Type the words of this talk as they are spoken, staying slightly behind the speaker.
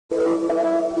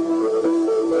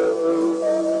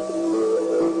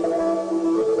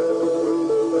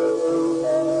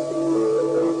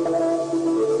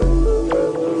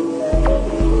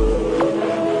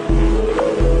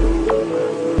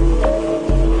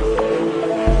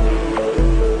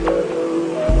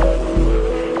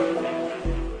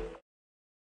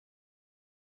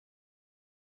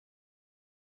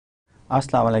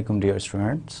Assalamu alaikum dear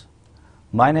students.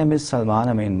 My name is Salman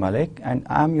Amin Malik and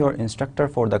I am your instructor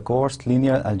for the course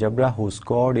Linear Algebra whose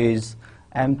code is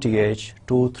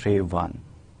MTH231.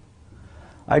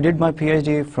 I did my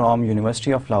PhD from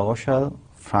University of La Rochelle,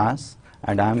 France,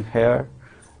 and I am here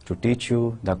to teach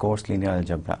you the course Linear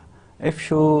Algebra. If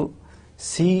you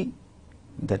see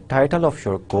the title of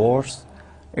your course,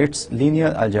 it's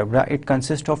Linear Algebra. It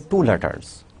consists of two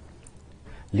letters.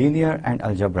 Linear and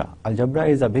algebra. Algebra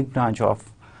is a big branch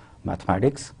of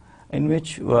mathematics in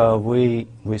which we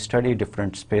study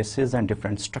different spaces and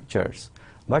different structures.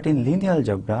 But in linear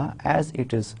algebra, as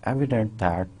it is evident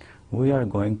that we are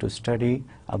going to study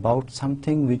about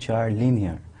something which are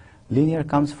linear. Linear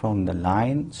comes from the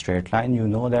line, straight line. You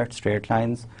know that straight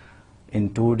lines in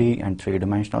 2D and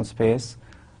 3-dimensional space.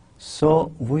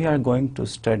 So we are going to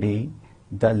study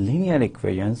the linear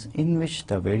equations in which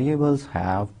the variables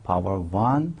have power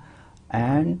 1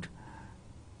 and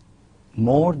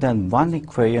more than one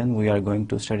equation. We are going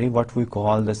to study what we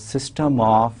call the system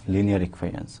of linear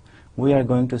equations. We are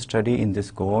going to study in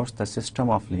this course the system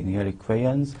of linear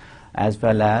equations as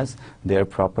well as their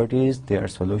properties, their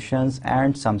solutions,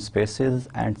 and some spaces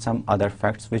and some other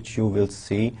facts which you will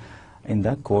see in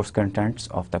the course contents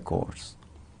of the course.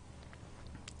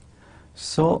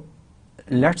 So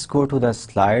let's go to the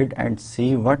slide and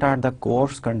see what are the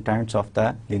course contents of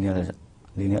the linear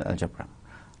algebra,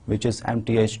 which is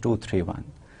MTH231.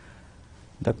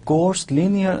 The course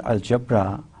linear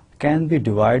algebra can be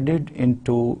divided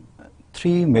into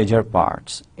three major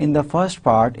parts. In the first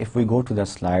part, if we go to the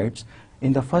slides,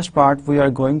 in the first part we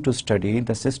are going to study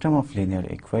the system of linear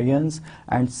equations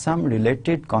and some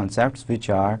related concepts which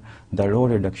are the row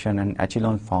reduction and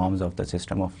echelon forms of the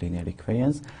system of linear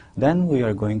equations. Then we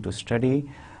are going to study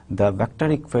the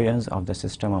vector equations of the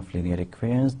system of linear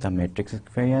equations, the matrix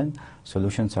equation,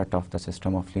 solution set of the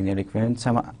system of linear equations,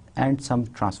 and some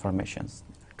transformations.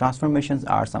 Transformations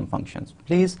are some functions.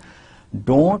 Please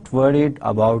don't worry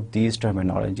about these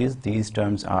terminologies. These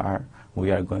terms we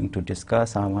are going to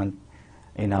discuss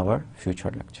in our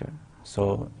future lecture.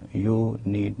 So you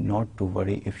need not to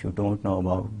worry if you don't know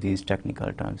about these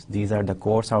technical terms. These are the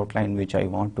course outline which I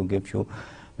want to give you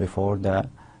before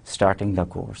starting the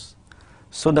course.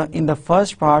 So in the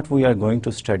first part we are going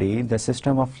to study the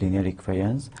system of linear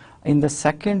equations. In the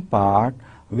second part,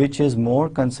 which is more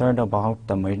concerned about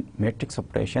the matrix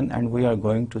operation, and we are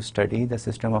going to study the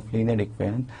system of linear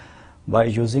equations by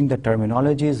using the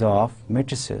terminologies of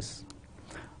matrices.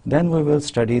 Then we will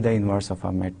study the inverse of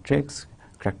a matrix,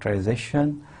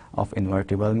 characterization of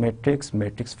invertible matrix,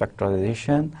 matrix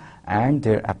factorization, and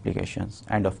their applications.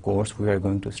 And of course, we are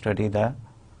going to study the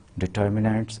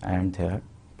determinants and their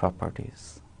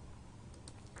properties.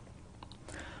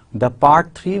 The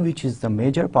part 3, which is the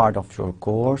major part of your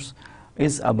course,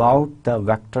 is about the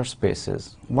vector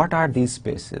spaces. What are these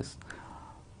spaces?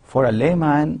 For a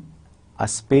layman, a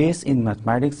space in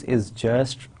mathematics is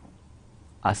just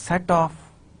a set of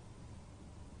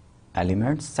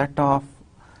elements, set of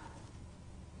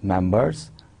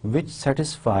members which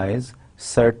satisfies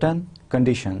certain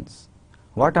conditions.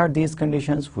 What are these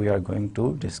conditions? We are going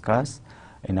to discuss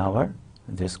in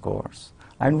this course,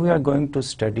 and we are going to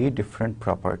study different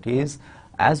properties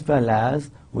as well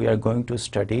as we are going to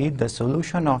study the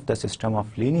solution of the system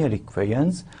of linear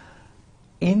equations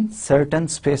in certain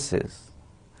spaces.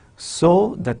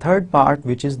 So the third part,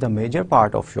 which is the major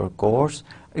part of your course,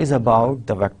 is about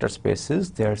the vector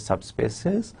spaces, their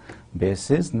subspaces,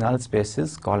 bases, null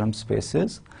spaces, column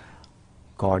spaces,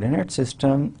 coordinate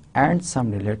system, and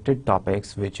some related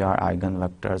topics which are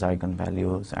eigenvectors,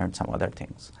 eigenvalues, and some other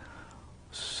things.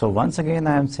 So once again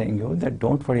I am saying you that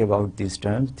don't worry about these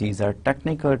terms. These are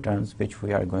technical terms which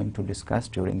we are going to discuss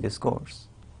during this course.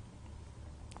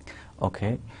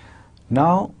 Okay,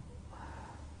 now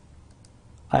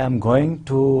I am going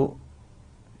to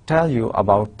tell you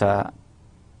about the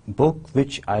book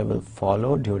which I will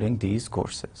follow during these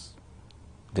courses,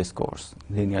 this course,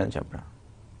 Linear Algebra.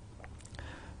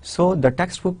 So the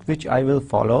textbook which I will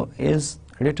follow is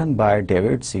written by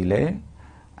David Seeley,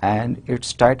 and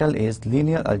its title is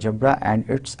Linear Algebra and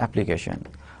its Application.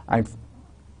 And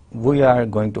we are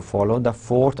going to follow the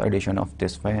 4th edition of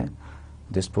this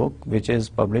book, which is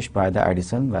published by the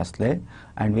Edison Wesley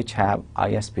and which have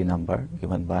ISP number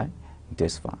given by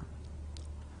this one.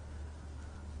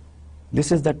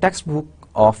 This is the textbook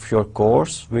of your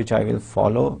course, which I will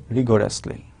follow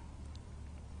rigorously.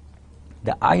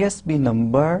 The ISB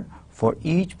number for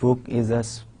each book is a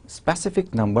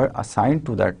specific number assigned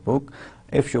to that book.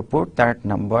 If you put that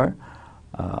number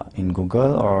in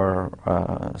Google or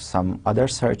some other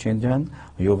search engine,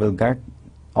 you will get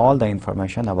all the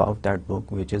information about that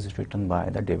book, which is written by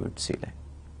the David Seeley.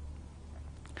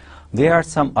 There are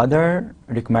some other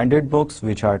recommended books,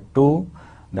 which are two.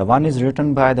 The one is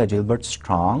written by the Gilbert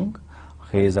Strong.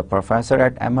 He is a professor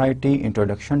at MIT,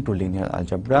 Introduction to Linear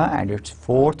Algebra, and its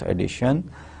 4th edition,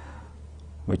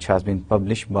 which has been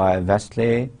published by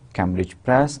Wesley, Cambridge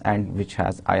Press, and which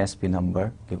has ISB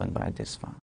number given by this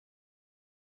one.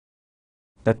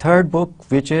 The third book,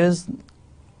 which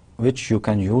you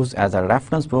can use as a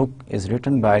reference book, is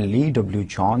written by Lee W.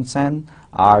 Johnson,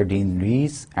 R. Dean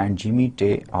Rees, and Jimmy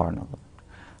T. Arnold,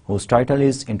 whose title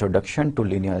is Introduction to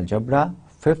Linear Algebra,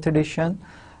 5th edition,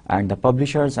 and the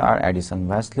publishers are Addison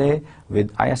Wesley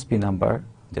with ISB number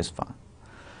this one.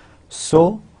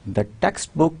 So the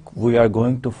textbook we are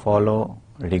going to follow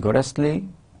rigorously,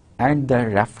 and the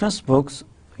reference books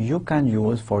you can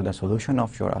use for the solution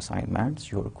of your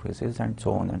assignments, your quizzes, and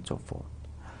so on and so forth.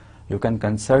 You can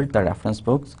consult the reference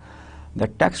books. The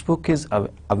textbook is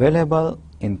available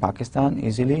in Pakistan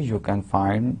easily. You can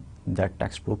find the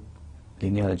textbook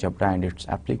Linear Algebra and its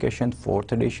application,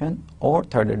 4th edition or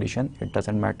 3rd edition, it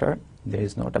doesn't matter. There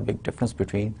is not a big difference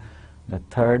between the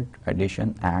 3rd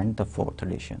edition and the 4th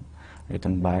edition,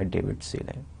 written by David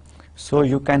Seeley. So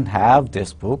you can have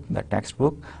this book, the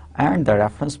textbook, and the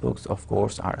reference books, of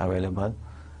course, are available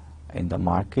in the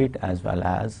market as well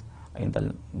as in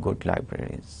the good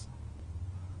libraries.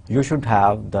 You should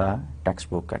have the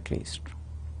textbook at least.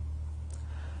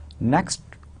 Next,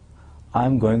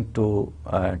 I'm going to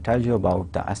tell you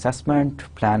about the assessment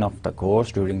plan of the course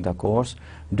during the course.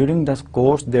 During the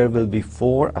course, there will be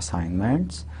 4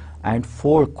 assignments and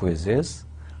 4 quizzes.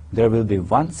 There will be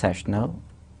 1 sessional,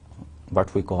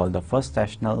 what we call the first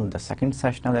sessional, the second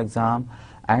sessional exam,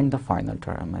 and the final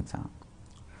term exam.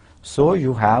 So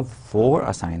you have 4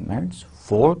 assignments,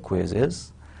 4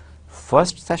 quizzes,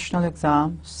 first sessional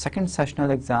exam, second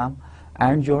sessional exam,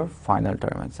 and your final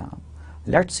term exam.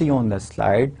 Let's see on the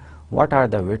slide what are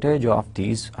the weightage of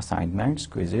these assignments,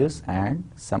 quizzes, and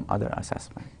some other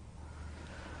assessment.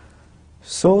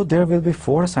 So there will be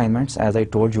 4 assignments, as I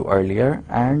told you earlier,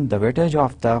 and the weightage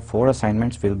of the 4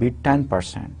 assignments will be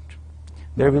 10%.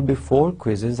 There will be 4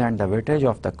 quizzes, and the weightage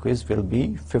of the quiz will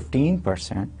be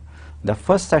 15%. The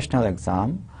first sessional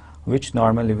exam, which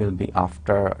normally will be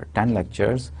after 10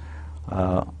 lectures,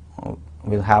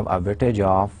 will have a weightage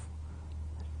of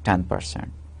 10%.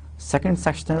 Second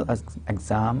sectional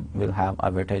exam will have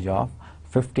a weightage of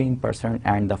 15%,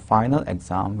 and the final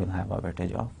exam will have a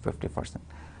weightage of 50%.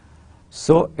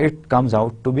 So it comes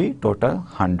out to be total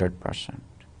 100%.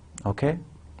 Okay?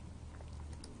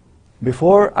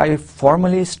 Before I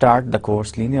formally start the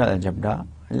course Linear Algebra,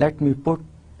 let me put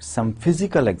some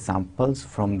physical examples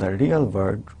from the real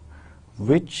world,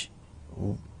 which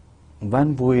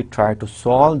when we try to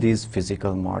solve these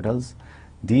physical models,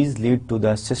 these lead to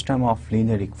the system of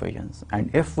linear equations. And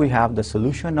if we have the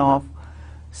solution of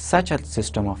such a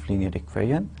system of linear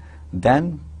equation,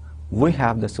 then we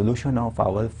have the solution of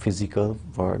our physical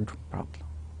world problem.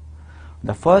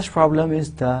 The first problem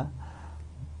is the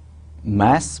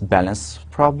mass balance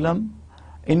problem,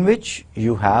 in which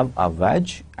you have a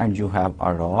wedge and you have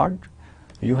a rod.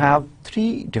 You have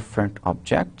 3 different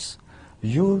objects.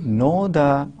 You know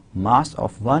the mass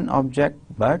of one object,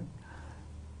 but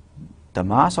the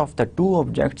mass of the 2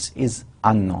 objects is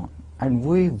unknown, and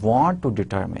we want to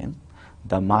determine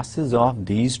the masses of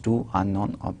these 2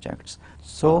 unknown objects.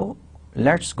 So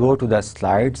let's go to the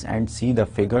slides and see the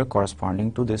figure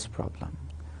corresponding to this problem.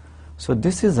 So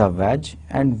this is a wedge,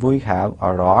 and we have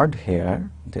a rod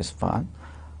here, this one.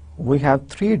 We have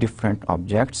 3 different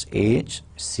objects, H,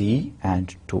 C,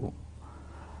 and 2.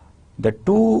 The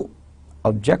 2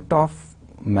 object of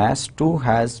mass 2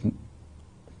 has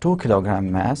 2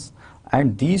 kilogram mass,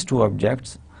 and these 2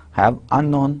 objects have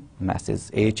unknown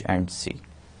masses, H and C.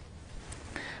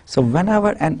 So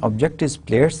whenever an object is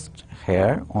placed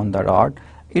here on the rod,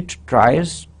 it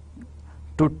tries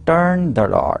to turn the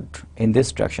rod in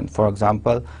this direction. For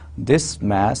example, this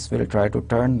mass will try to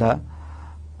turn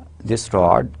this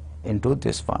rod into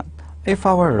this one. If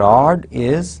our rod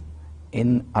is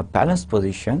in a balanced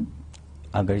position,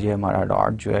 अगर ये हमारा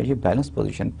rod जो है ये balanced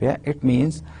position पे है, it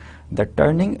means the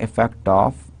turning effect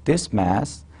of this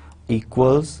mass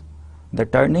equals the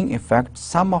turning effect,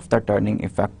 sum of the turning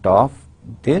effect of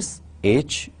this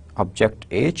H, object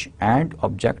H, and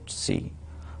object C.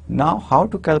 Now, how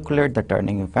to calculate the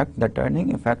turning effect? The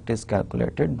turning effect is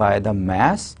calculated by the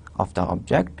mass of the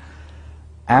object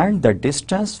and the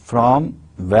distance from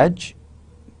wedge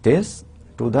this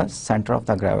to the center of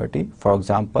the gravity. For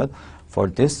example, for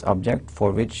this object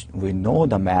for which we know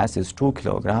the mass is 2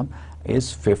 kg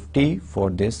is 50 for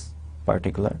this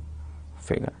particular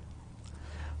figure.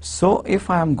 So if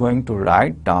I am going to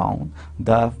write down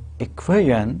the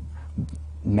equation,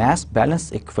 mass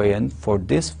balance equation for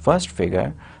this first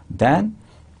figure, then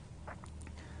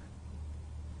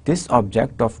this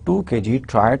object of 2 kg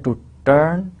try to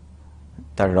turn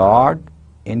the rod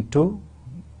into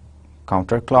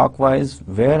counterclockwise,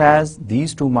 whereas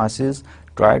these two masses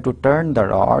try to turn the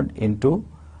rod into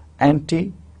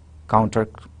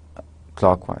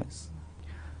anti-counterclockwise.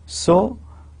 So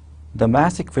the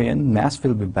mass equation, mass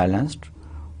will be balanced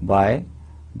by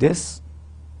this.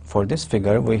 For this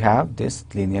figure we have this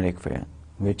linear equation,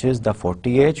 which is the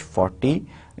 40h. 40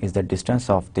 is the distance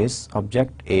of this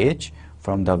object h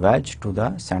from the wedge to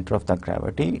the center of the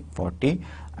gravity, 40,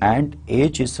 and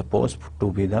h is supposed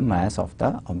to be the mass of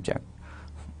the object.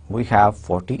 We have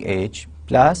 40h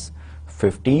plus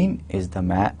 15 is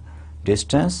the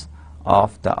distance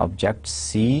of the object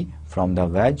c from the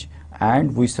wedge,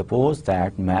 and we suppose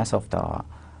that mass of the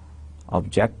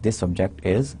object, this object,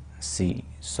 is c.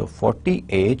 So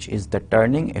 40h is the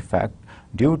turning effect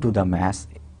due to the mass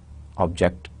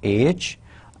object h,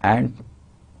 and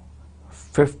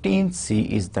 15c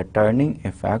is the turning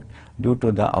effect due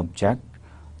to the object,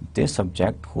 this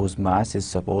object whose mass is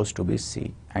supposed to be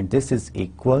c, and this is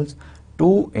equals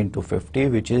 2 into 50,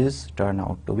 which is turn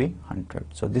out to be 100.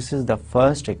 So this is the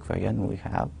first equation we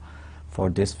have for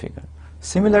this figure.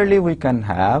 Similarly, we can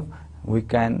have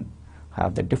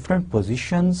the different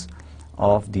positions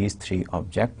of these three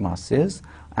object masses,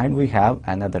 and we have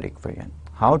another equation.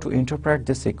 How to interpret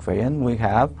this equation? We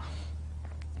have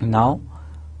now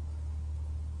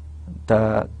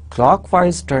the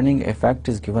clockwise turning effect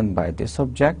is given by this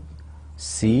object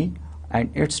c, and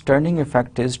its turning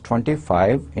effect is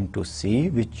 25 into c,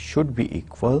 which should be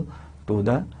equal to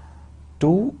the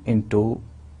 2 into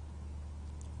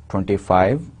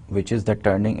 25, which is the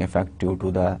turning effect due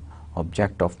to the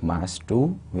object of mass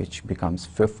 2, which becomes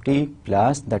 50,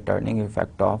 plus the turning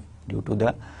effect of due to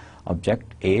the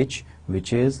object h,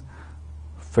 which is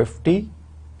 50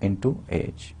 into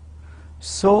h.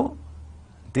 So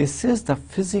this is the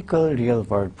physical real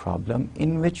world problem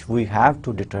in which we have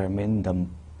to determine the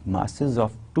masses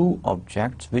of two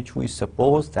objects, which we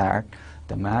suppose that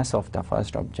the mass of the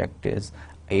first object is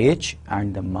h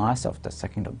and the mass of the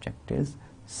second object is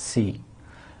c.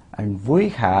 And we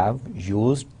have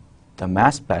used the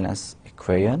mass balance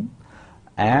equation,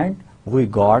 and we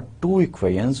got two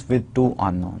equations with two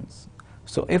unknowns.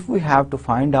 So if we have to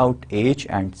find out h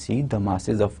and c, the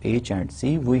masses of h and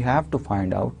c, we have to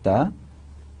find out the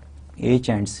h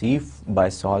and c by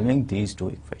solving these two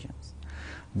equations.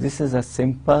 This is a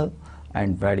simple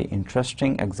and very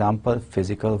interesting example,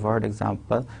 physical world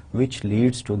example, which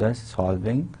leads to the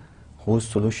solving, whose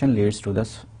solution leads to the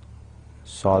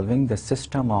solving the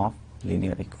system of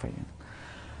linear equation.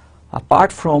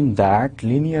 Apart from that,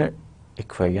 linear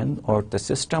equation or the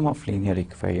system of linear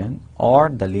equation or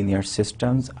the linear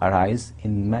systems arise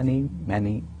in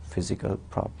many physical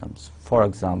problems. For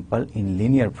example, in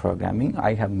linear programming,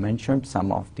 I have mentioned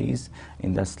some of these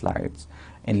in the slides.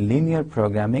 In linear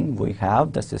programming, we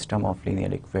have the system of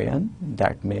linear equation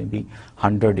that may be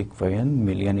 100 equation,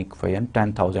 million equation,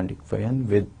 10,000 equation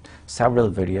with several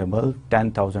variables,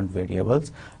 10,000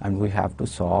 variables, and we have to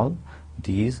solve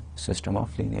these system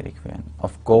of linear equation.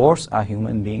 Of course, a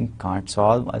human being can't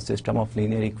solve a system of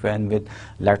linear equation with,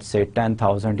 let's say,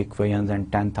 10,000 equations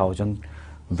and 10,000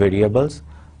 variables.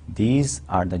 These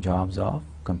are the jobs of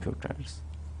computers.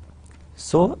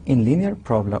 So in linear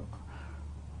programming,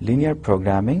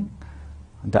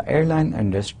 the airline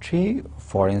industry,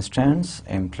 for instance,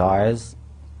 employs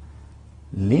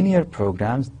linear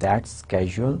programs that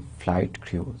schedule flight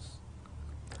crews,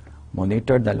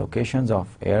 monitor the locations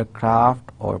of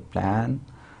aircraft or plan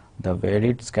the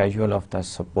varied schedule of the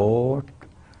support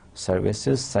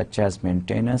services such as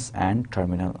maintenance and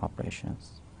terminal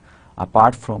operations.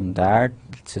 Apart from that,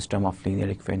 system of linear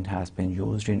equation has been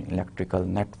used in electrical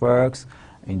networks.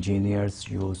 Engineers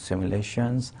use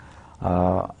simulations,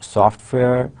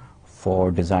 software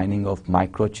for designing of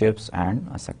microchips, and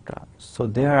etc. So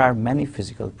there are many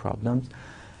physical problems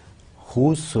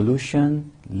whose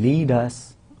solution lead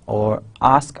us or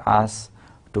ask us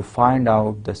to find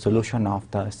out the solution of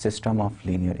the system of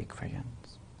linear equations.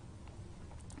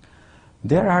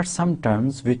 There are some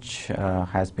terms which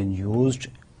has been used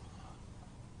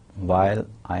while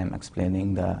I am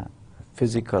explaining the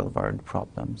physical world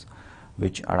problems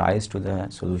which arise to the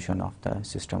solution of the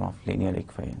system of linear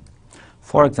equation.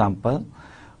 For example,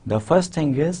 the first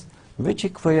thing is, which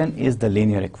equation is the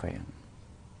linear equation?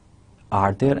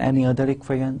 Are there any other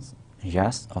equations?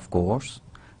 Yes, of course.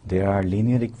 There are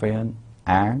linear equation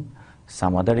and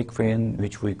some other equation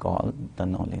which we call the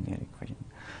nonlinear equation.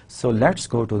 So let's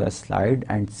go to the slide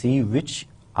and see which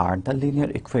are the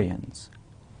linear equations.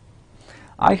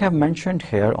 I have mentioned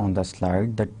here on the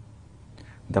slide that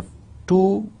the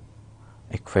two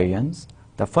equations.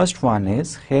 The first one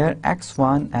is here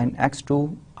x1 and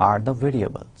x2 are the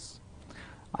variables.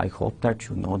 I hope that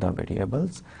you know the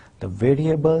variables. The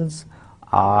variables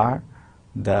are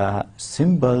the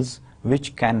symbols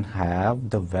which can have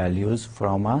the values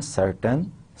from a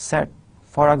certain set.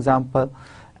 For example,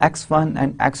 x1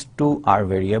 and x2 are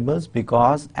variables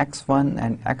because x1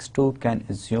 and x2 can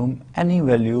assume any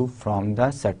value from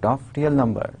the set of real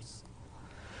numbers.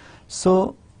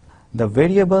 So the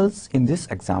variables in this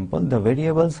example, the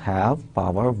variables have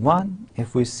power 1.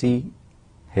 If we see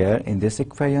here in this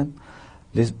equation,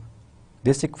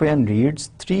 this equation reads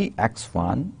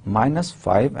 3x1 minus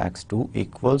 5x2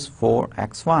 equals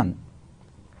 4x1.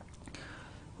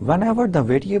 Whenever the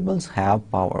variables have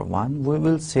power 1, we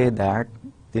will say that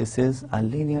this is a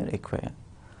linear equation,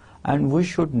 and we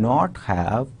should not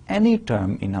have any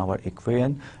term in our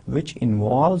equation which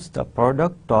involves the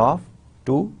product of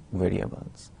two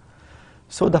variables.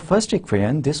 So the first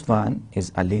equation, this one,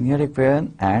 is a linear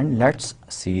equation, and let's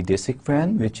see this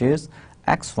equation, which is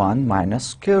x1 minus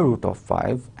square root of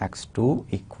 5 x2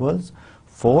 equals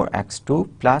 4x2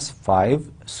 plus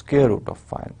 5 square root of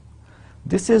 5.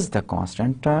 This is the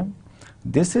constant term.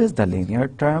 This is the linear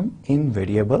term in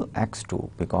variable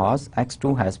x2 because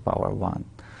x2 has power 1.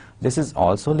 This is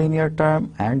also linear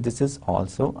term and this is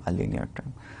also a linear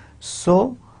term.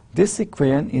 So this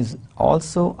equation is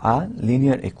also a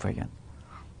linear equation.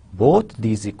 Both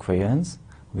these equations,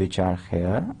 which are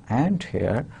here and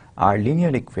here, are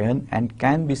linear equation and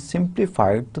can be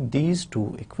simplified to these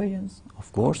two equations.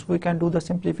 Of course, we can do the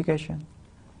simplification.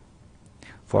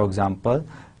 For example,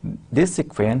 this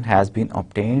equation has been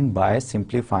obtained by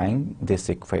simplifying this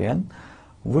equation.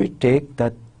 We take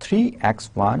the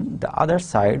 3x1, the other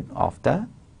side of the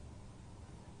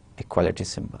equality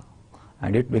symbol,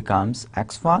 and it becomes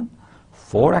x1,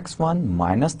 4x1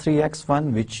 minus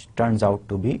 3x1, which turns out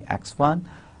to be x1,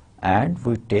 and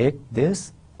we take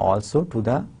this also to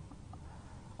the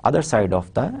other side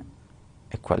of the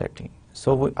equality.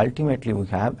 So ultimately we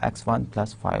have x1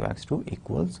 plus 5x2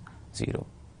 equals 0.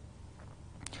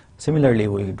 Similarly,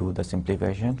 we do the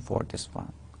simplification for this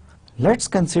one. Let's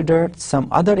consider some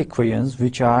other equations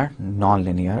which are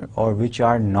nonlinear or which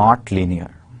are not linear.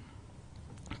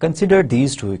 Consider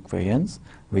these two equations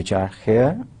which are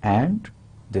here and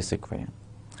this equation.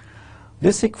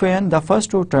 This equation, the first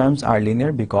two terms are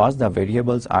linear because the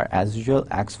variables are as usual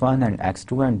x1 and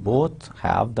x2 and both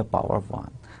have the power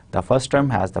 1. The first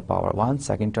term has the power 1,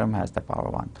 second term has the power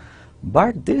 1.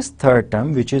 But this third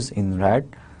term, which is in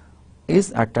red,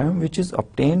 is a term which is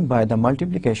obtained by the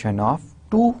multiplication of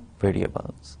two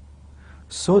variables.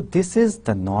 So this is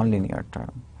the nonlinear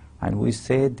term, and we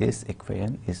say this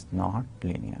equation is not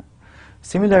linear.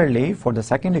 Similarly, for the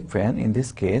second equation, in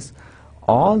this case,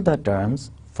 all the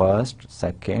terms first,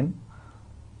 second,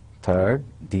 third,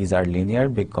 these are linear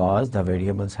because the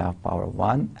variables have power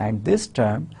 1, and this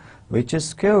term, which is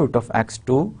square root of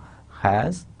x2,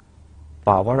 has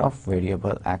power of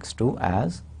variable x2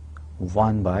 as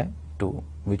 1 by 2,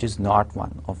 which is not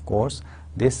 1. Of course,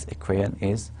 this equation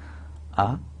is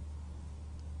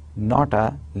not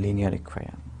a linear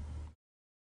equation.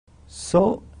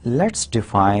 So let's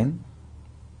define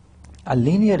a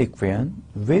linear equation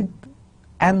with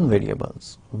n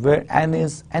variables, where n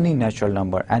is any natural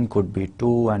number. N could be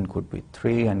 2, n could be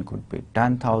 3, n could be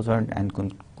 10,000, n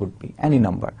could be any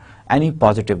number, any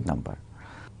positive number.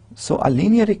 So a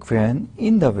linear equation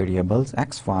in the variables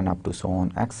x1 up to so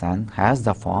on xn has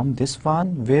the form this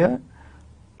one, where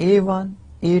a1,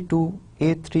 a2,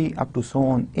 a3 up to so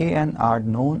on an are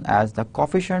known as the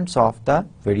coefficients of the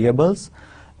variables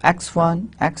x1,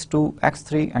 x2,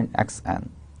 x3 and xn.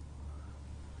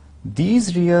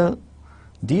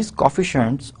 These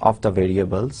coefficients of the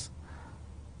variables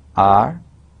are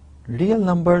real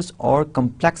numbers or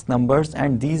complex numbers,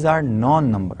 and these are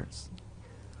non-numbers.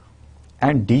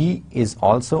 And d is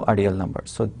also a real number.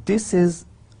 So this is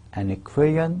an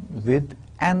equation with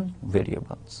n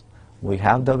variables. We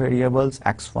have the variables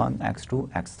x1, x2,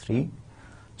 x3,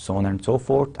 so on and so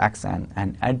forth, xn,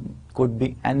 and n could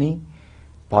be any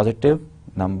positive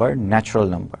number, natural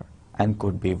number. N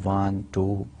could be 1,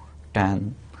 2,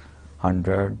 10,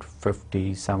 100,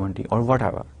 50, 70 or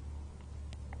whatever.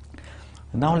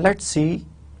 Now let's see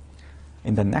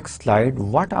in the next slide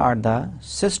what are the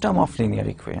system of linear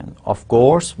equations. Of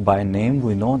course, by name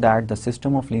we know that the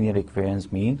system of linear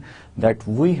equations mean that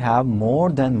we have more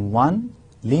than one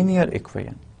linear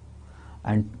equation,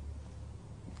 and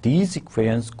these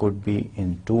equations could be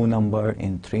in 2 number,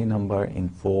 in 3 number, in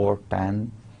 4,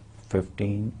 10,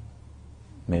 15,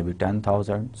 maybe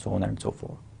 10,000, so on and so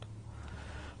forth.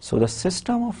 So the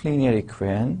system of linear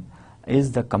equation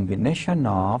is the combination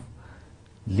of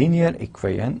linear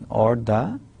equation, or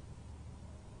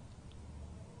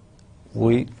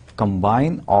we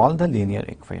combine all the linear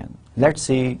equations. Let's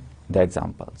see the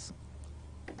examples.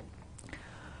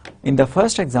 In the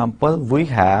first example, we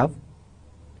have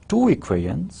 2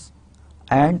 equations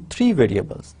and 3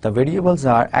 variables. The variables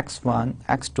are x1,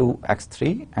 x2,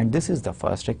 x3, and this is the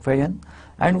first equation,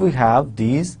 and we have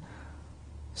these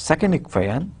second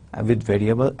equation with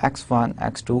variable x1,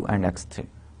 x2 and x3.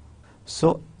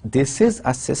 So this is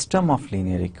a system of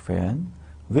linear equation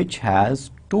which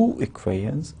has 2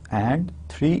 equations and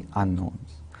 3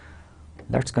 unknowns.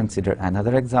 Let's consider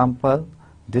another example.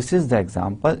 This is the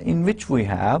example in which we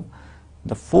have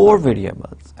the 4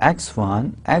 variables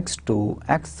x1, x2,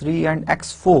 x3 and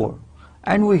x4,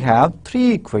 and we have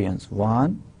 3 equations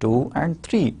 1, 2 and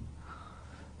 3.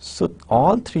 So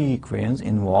all 3 equations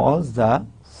involves the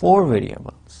 4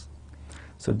 variables.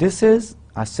 So this is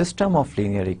a system of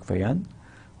linear equation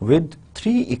with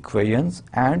 3 equations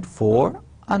and 4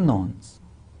 unknowns.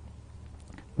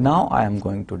 Now I am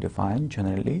going to define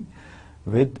generally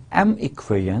with m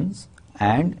equations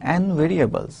and n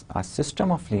variables, a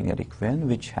system of linear equation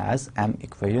which has m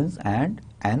equations and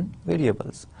n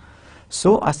variables.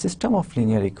 So a system of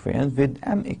linear equations with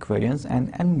m equations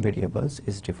and n variables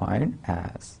is defined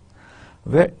as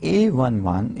where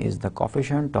a11 is the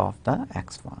coefficient of the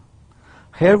x1.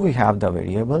 Here we have the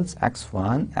variables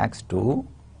x1, x2,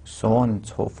 so on and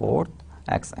so forth,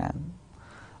 xn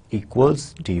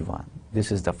equals d1.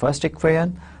 This is the first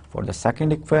equation. For the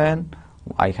second equation,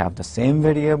 I have the same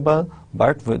variable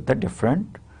but with the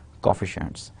different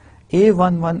coefficients.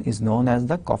 A11 is known as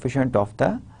the coefficient of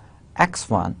the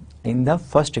x1 in the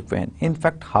first equation. In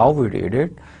fact, how we read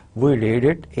it? We read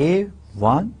it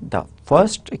a1, the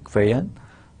first equation,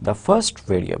 the first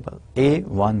variable,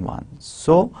 a11.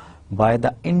 So by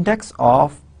the index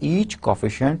of each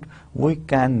coefficient, we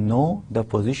can know the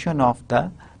position of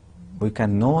the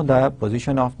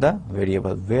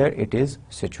variable where it is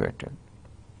situated.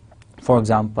 For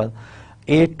example,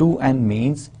 a2n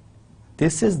means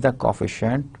this is the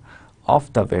coefficient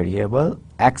of the variable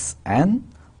xn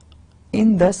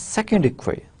in the second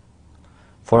equation.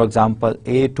 For example,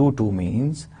 a22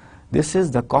 means this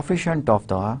is the coefficient of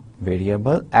the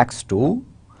variable x2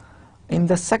 in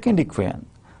the second equation.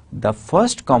 The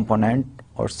first component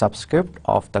or subscript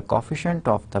of the coefficient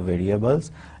of the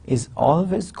variables is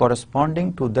always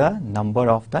corresponding to the number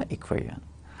of the equation,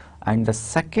 and the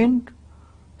second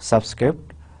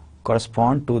subscript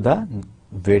correspond to the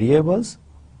variables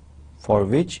for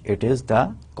which it is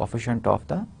the coefficient of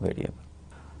the variable.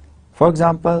 For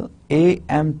example,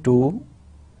 am2,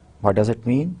 what does it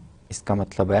mean? इसका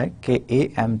मतलब है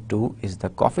कि am2 is the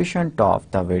coefficient of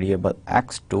the variable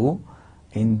x2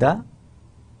 in the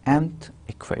mth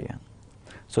equation.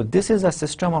 So this is a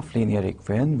system of linear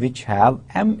equations which have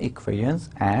m equations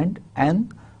and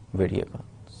n variables.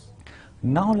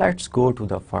 Now let's go to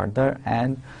the further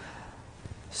and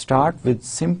start with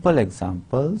simple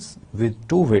examples with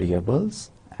 2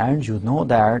 variables, and you know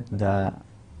that the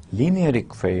linear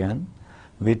equation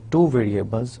with 2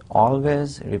 variables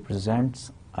always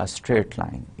represents a straight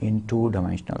line in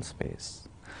 2-dimensional space.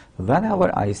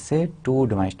 Whenever I say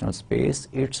 2-dimensional space,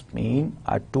 it means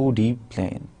a 2D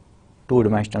plane,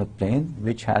 2-dimensional plane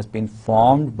which has been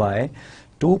formed by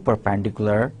 2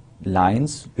 perpendicular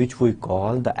lines which we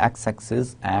call the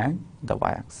x-axis and the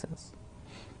y-axis.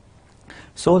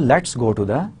 So let's go to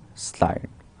the slide.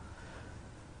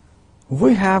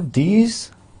 We have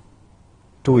these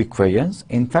 2 equations.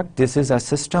 In fact, this is a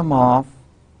system of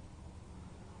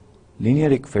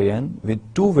linear equation with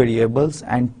 2 variables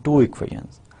and 2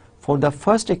 equations. For the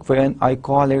first equation, I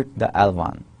call it the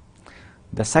L1.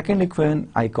 The second equation,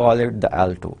 I call it the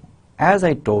L2. As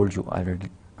I told you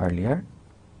earlier,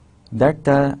 that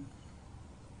the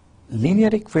linear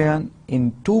equation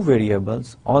in 2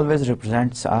 variables always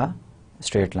represents a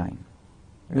straight line.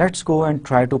 Let's go and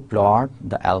try to plot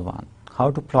the L1.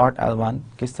 How to plot L1?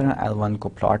 किस तरह L1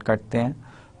 को plot करते हैं?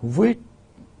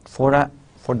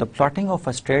 For the plotting of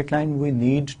a straight line, we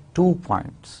need 2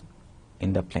 points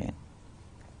in the plane.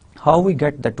 How we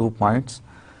get the 2 points?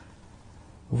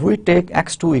 We take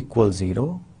x2 equals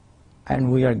 0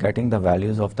 and we are getting the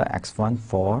values of the x1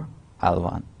 for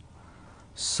L1.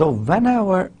 So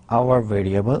whenever our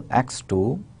variable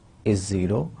x2 is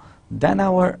 0, then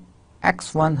our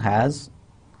x1 has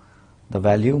the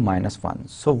value -1.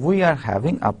 So we are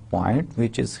having a point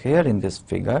which is here in this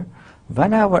figure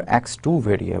when our x2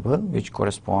 variable, which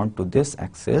correspond to this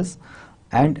axis,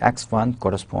 and x1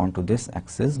 correspond to this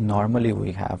axis. Normally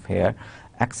we have here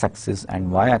x-axis and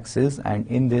y-axis, and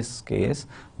in this case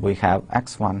we have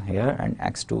x1 here and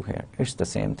x2 here. It's the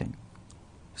same thing.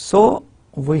 So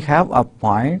we have a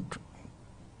point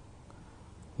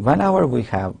whenever we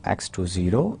have x2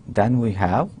 0, then we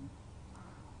have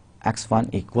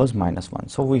x1 equals -1.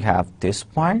 So we have this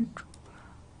point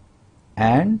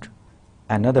and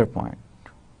another point.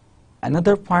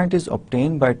 Another point is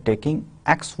obtained by taking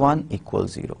x1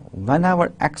 equals 0. Whenever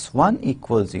x1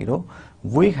 equals 0,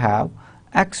 we have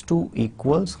x2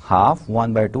 equals half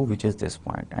 1 by 2, which is this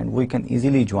point, and we can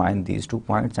easily join these 2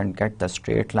 points and get the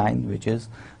straight line, which is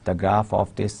the graph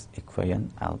of this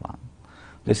equation L1.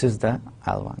 This is the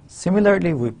L1.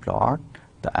 Similarly, we plot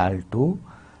the L2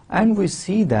 and we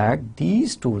see that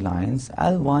these 2 lines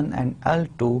L1 and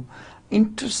L2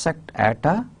 intersect at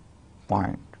a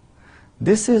point.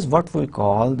 This is what we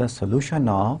call the solution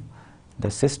of the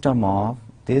system of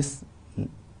these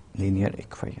linear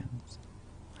equations.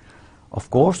 Of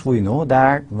course, we know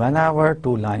that whenever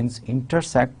 2 lines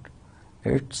intersect,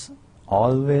 it's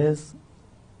always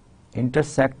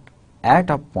intersect at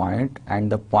a point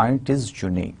and the point is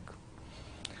unique.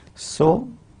 So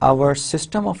our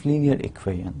system of linear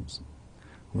equations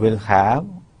will have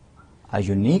a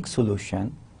unique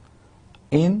solution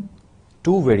in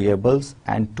 2 variables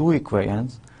and 2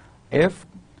 equations if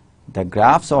the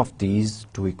graphs of these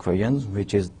 2 equations,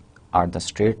 which are the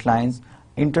straight lines,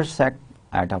 intersect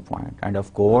at a point. And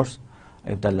of course,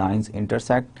 if the lines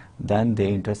intersect, then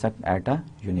they intersect at a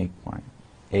unique point.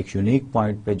 एक unique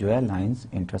point पे जो है lines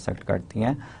intersect करती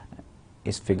हैं.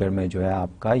 इस figure में जो है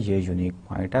आपका ये यूनिक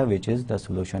पॉइंट है, which is the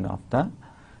solution of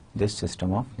this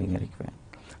system of linear equation.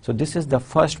 So this is the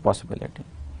first possibility,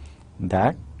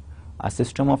 that a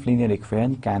system of linear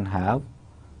equation can have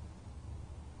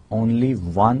only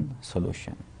one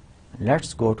solution.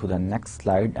 Let's go to the next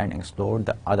slide and explore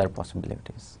the other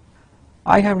possibilities.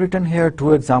 I have written here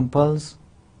 2 examples.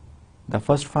 The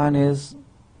first one is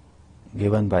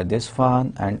given by this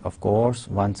one, and of course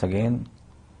once again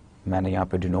मैंने यहाँ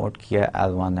पे denote किया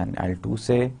L1 and L2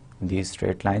 से these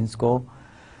straight lines को.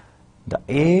 The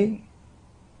A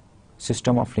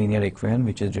system of linear equation,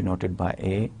 which is denoted by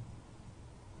A,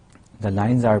 the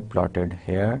lines are plotted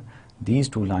here. These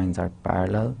 2 lines are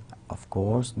parallel. Of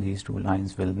course, these 2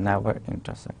 lines will never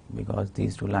intersect because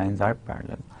these 2 lines are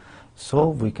parallel. So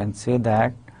we can say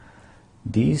that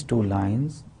these 2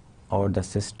 lines or the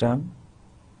system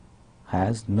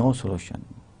has no solution.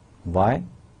 Why?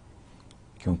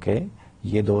 क्योंकि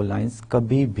ये 2 lines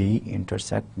कभी भी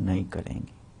intersect नहीं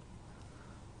करेंगी.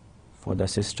 For the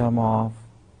system of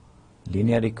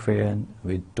linear equation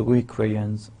with 2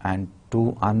 equations and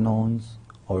 2 unknowns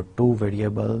or 2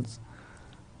 variables,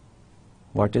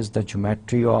 what is the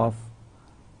geometry of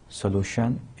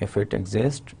solution if it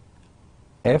exists?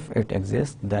 If it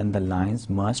exists, then the lines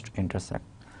must intersect.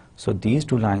 So these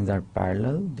 2 lines are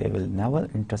parallel, they will never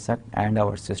intersect, and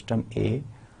our system A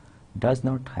does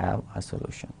not have a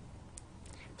solution.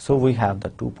 So we have the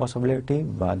 2 possibilities,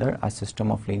 whether a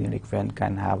system of linear equation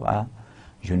can have a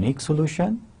unique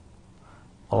solution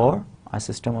or a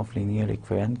system of linear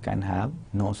equation can have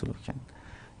no solution.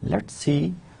 Let's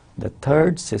see the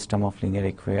third system of linear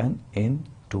equation in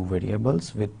 2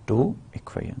 variables with 2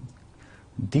 equations.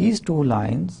 These 2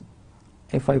 lines,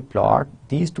 if I plot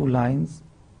these 2 lines,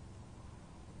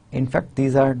 in fact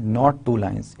these are not 2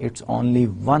 lines, it's only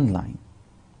 1 line.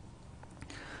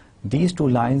 These 2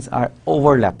 lines are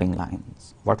overlapping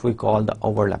lines, what we call the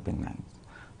overlapping lines.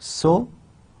 So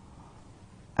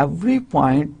every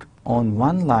point on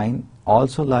one line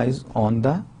also lies on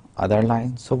the other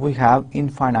line. So we have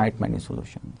infinite many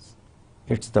solutions.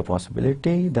 It's the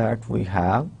possibility that we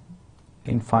have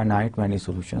infinite many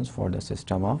solutions for the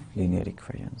system of linear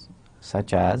equations,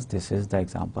 such as this is the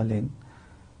example in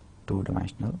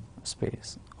 2-dimensional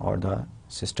space, or the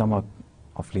system of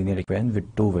linear equation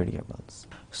with 2 variables.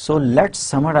 So let's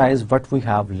summarize what we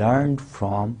have learned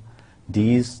from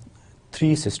these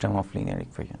 3 systems of linear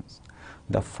equations.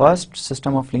 The first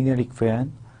system of linear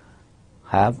equation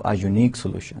have a unique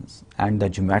solutions, and the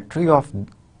geometry of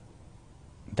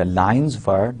the lines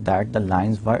were that the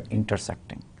lines were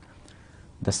intersecting.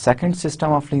 The second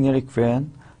system of linear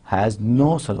equation has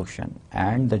no solution,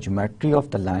 and the geometry of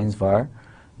the lines were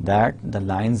that the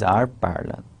lines are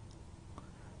parallel.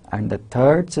 And the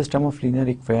third system of linear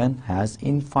equation has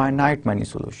infinite many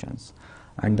solutions.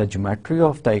 And the geometry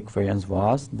of the equations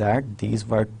was that these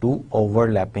were two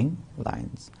overlapping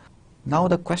lines. Now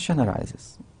the question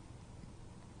arises.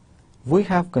 We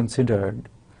have considered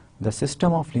the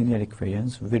system of linear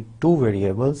equations with two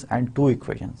variables and two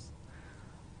equations.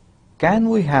 Can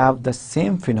we have the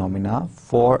same phenomena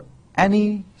for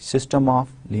any system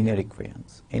of linear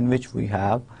equations in which we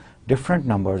have different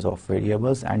numbers of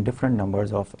variables and different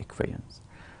numbers of equations?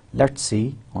 Let's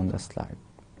see on the slide.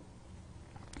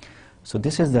 So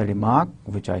this is the remark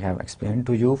which I have explained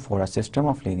to you. For a system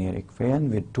of linear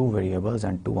equation with two variables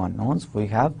and two unknowns, we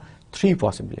have three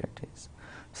possibilities.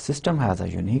 System has a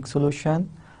unique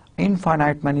solution,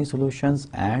 infinite many solutions,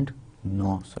 and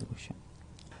no solution.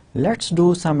 Let's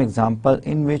do some example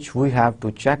in which we have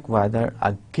to check whether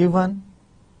a given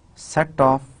set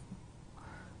of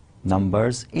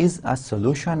numbers is a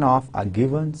solution of a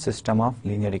given system of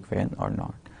linear equation or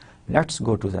not. Let's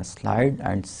go to the slide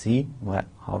and see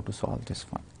how to solve this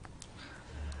one.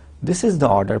 This is the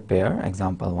order pair,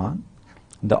 example 1.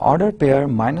 The order pair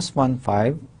 -1,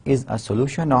 5 is a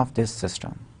solution of this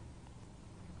system.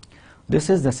 This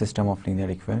is the system of linear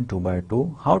equation 2 by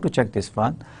 2. How to check this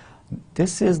one?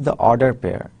 This is the order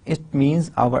pair. It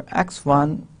means our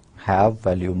x1 have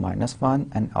value -1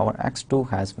 and our x2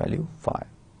 has value 5.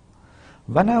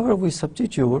 Whenever we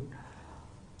substitute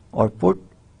or put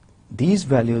these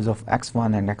values of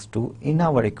x1 and x2 in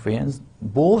our equations,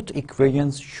 both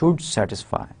equations should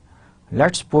satisfy.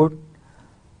 Let's put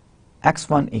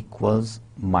x1 equals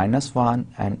 -1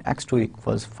 and x2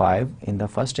 equals 5 in the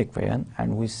first equation,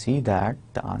 and we see that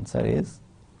the answer is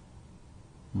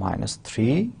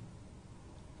 -3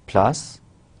 plus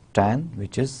 10,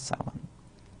 which is 7.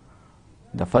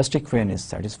 The first equation is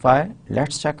satisfied.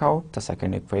 Let's check out the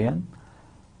second equation.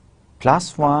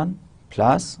 +1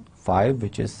 plus 5,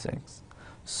 which is 6.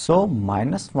 So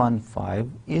 -1, 5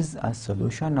 is a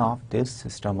solution of this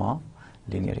system of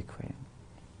linear equation.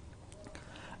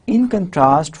 In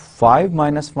contrast, 5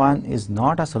 minus 1 is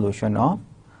not a solution of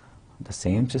the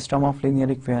same system of linear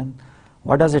equation.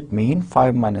 What does it mean,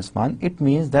 5 minus 1? It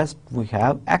means that we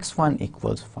have x1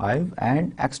 equals 5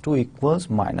 and x2 equals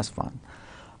 -1.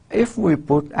 If we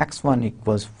put x1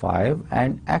 equals 5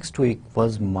 and x2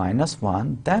 equals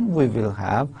 -1, then we will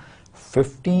have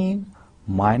 15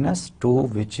 minus 2,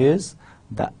 which is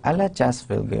the LHS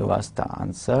will give us the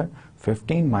answer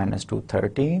 15 minus 2,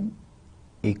 13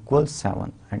 equals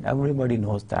 7, and everybody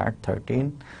knows that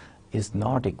 13 is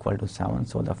not equal to 7,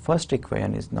 so the first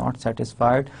equation is not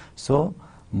satisfied. So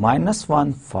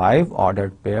 -1, 5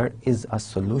 ordered pair is a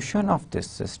solution of this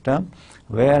system,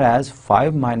 whereas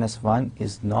 5 minus 1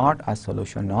 is not a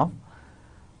solution of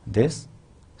this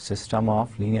system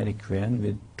of linear equation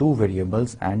with two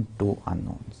variables and two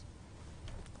unknowns.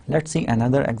 Let's see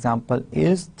another example.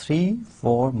 Is 3,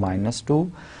 4 minus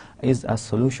 2 is a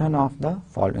solution of the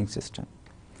following system.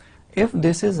 If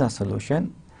this is a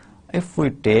solution, if we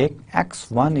take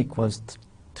x1 equals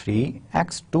 3,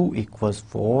 x2 equals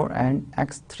 4 and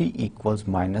x3 equals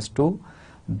 -2,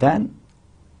 then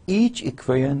each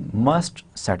equation must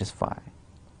satisfy.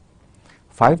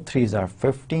 5 3s are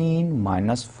 15,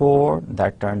 minus 4,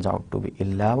 that turns out to be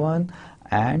 11,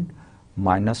 and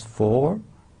minus 4,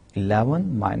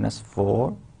 11 minus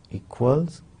 4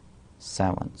 equals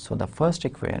 7. So the first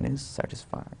equation is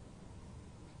satisfied.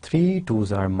 3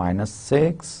 2s are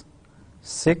 -6,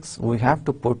 6, we have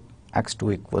to put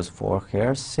x2 equals 4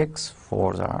 here, 6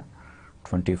 4s are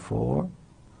 24,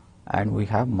 and we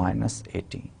have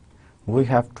 -18. We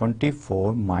have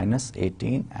 24 minus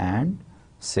 18 and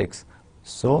 6.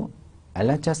 So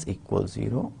LHS equals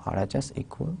 0, RHS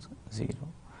equals 0.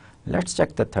 Let's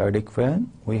check the third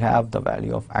equation. We have the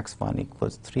value of x1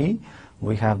 equals 3.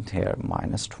 We have here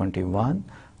 -21.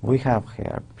 We have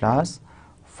here plus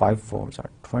 5 4s are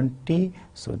 20.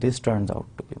 So this turns out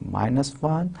to be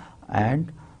 -1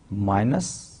 and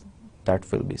minus,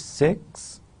 that will be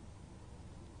 6,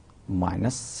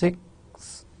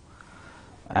 -6,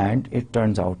 and it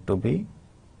turns out to be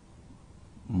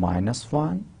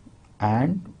 -1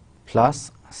 and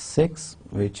plus 6,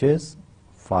 which is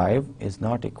 5, is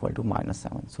not equal to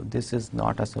 -7. So this is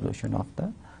not a solution of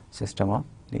the system of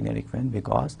linear equation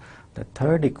because the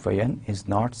third equation is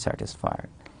not satisfied.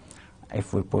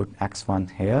 If we put x1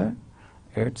 here,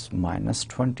 it's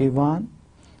 -21.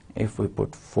 If we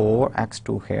put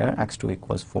 4x2 here, x2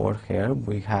 equals 4 here,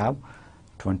 we have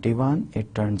 21.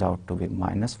 It turns out to be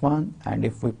 -1. And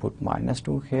if we put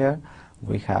 -2 here,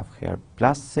 we have here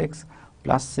 +6.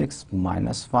 +6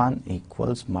 minus 1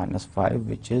 equals -5,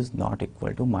 which is not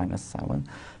equal to -7.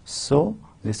 So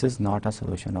this is not a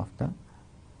solution of the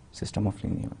system of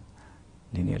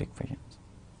linear equations.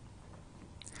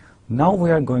 Now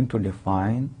we are going to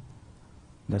define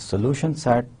the solution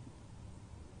set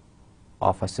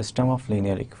of a system of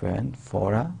linear equation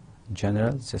for a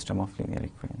general system of linear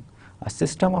equation. A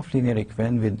system of linear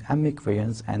equation with m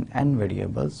equations and n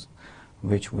variables,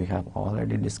 which we have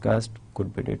already discussed,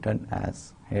 could be written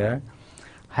as here,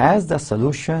 has the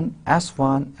solution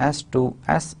S1, S2,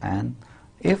 Sn.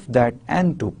 If that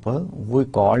n tuple, we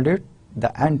called it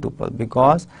the n tuple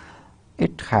because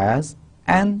it has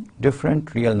n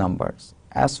different real numbers,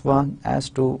 S1,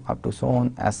 S2, up to so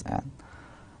on, Sn,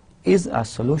 is a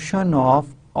solution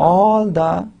of all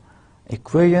the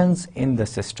equations in the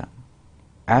system.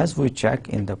 As we check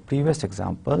in the previous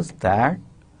examples, that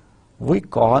we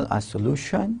call a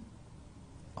solution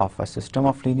of a system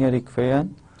of linear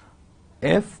equation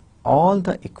if all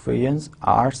the equations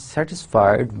are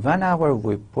satisfied whenever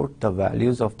we put the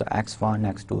values of the x1,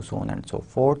 x2, so on and so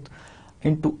forth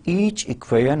into each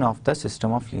equation of the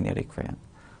system of linear equation.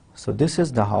 So this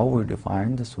is the how we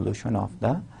define the solution of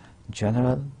the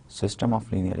general system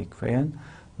of linear equation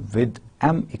with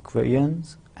m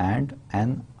equations and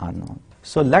n unknown.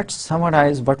 So let's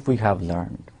summarize what we have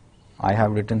learned. I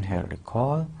have written here,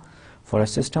 recall, for a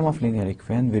system of linear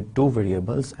equation with two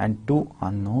variables and two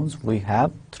unknowns, we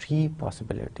have three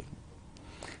possibilities.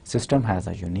 System has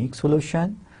a unique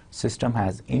solution, system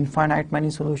has infinite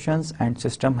many solutions, and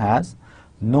system has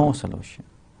no solution.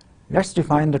 Let's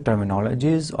define the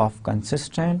terminologies of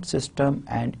consistent system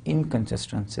and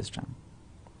inconsistent system.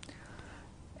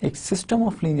 A system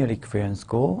of linear equations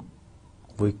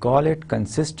we call it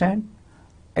consistent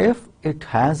if it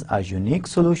has a unique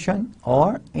solution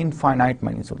or infinite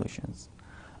many solutions.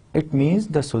 It means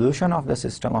the solution of the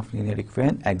system of linear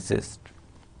equation exists,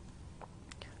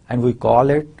 and we call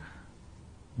it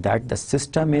that the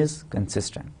system is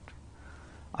consistent.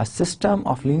 A system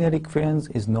of linear equations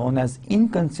is known as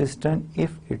inconsistent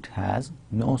if it has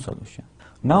no solution.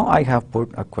 Now I have put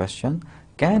a question: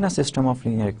 can a system of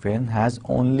linear equation has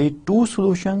only two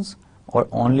solutions, or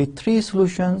only three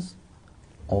solutions,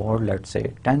 or let's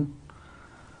say 10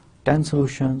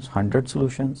 solutions, 100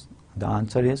 solutions? The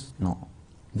answer is no.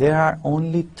 There are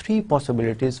only three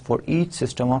possibilities for each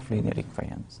system of linear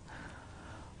equations: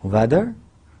 whether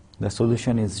the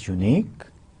solution is unique,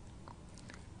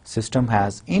 system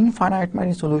has infinite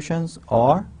many solutions,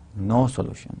 or no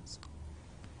solutions.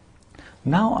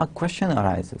 Now a question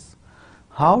arises: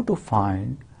 how to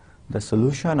find the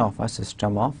solution of a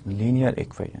system of linear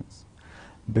equations?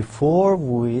 Before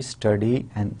we study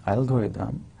an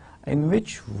algorithm in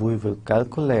which we will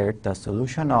calculate the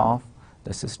solution of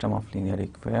the system of linear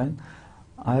equation,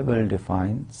 I will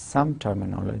define some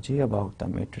terminology about the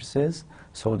matrices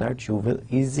so that you will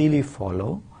easily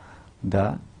follow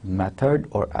the method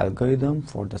or algorithm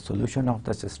for the solution of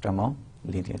the system of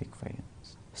linear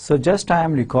equations. So just I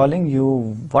am recalling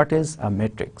you what is a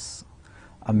matrix.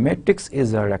 A matrix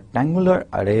is a rectangular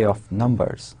array of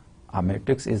numbers. A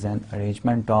matrix is an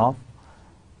arrangement of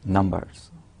numbers.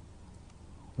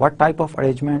 What type of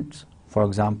arrangements? For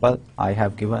example, I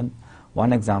have given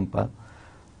one example.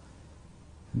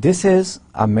 This is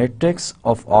a matrix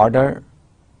of order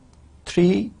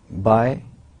 3 by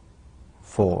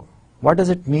 4. What does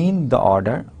it mean, the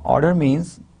order? Order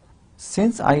means,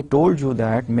 since I told you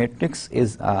that matrix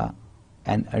is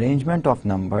an arrangement of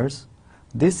numbers,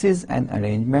 this is an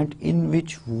arrangement in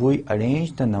which we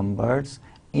arrange the numbers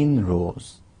in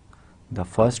rows. The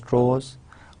first rows,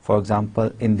 for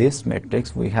example, in this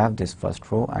matrix we have this first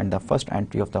row, and the first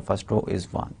entry of the first row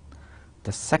is 1.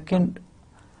 The second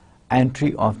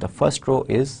entry of the first row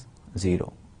is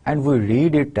 0, and we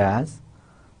read it as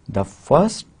the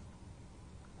first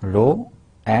row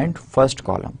and first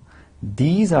column.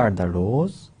 These are the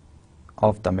rows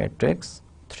of the matrix,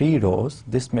 3 rows.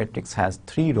 This matrix has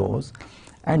 3 rows,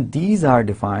 and these are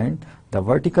defined, the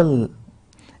vertical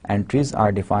entries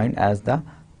are defined as the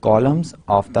columns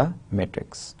of the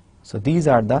matrix. So these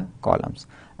are the columns,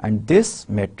 and this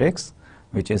matrix,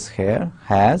 which is here,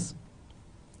 has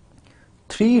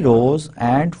 3 rows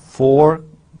and 4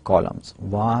 columns.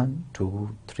 1,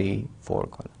 2, 3, 4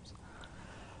 columns.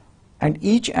 And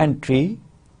each entry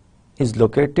is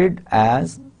located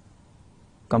as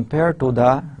compared to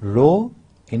the row,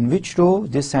 in which row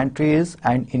this entry is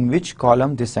and in which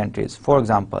column this entry is. For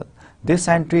example, this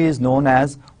entry is known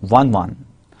as 1, 1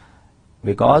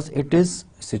 because it is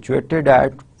situated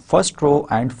at first row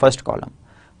and first column.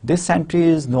 This entry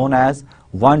is known as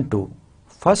 1, 2,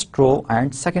 first row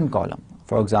and second column.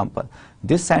 For example,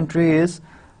 this entry is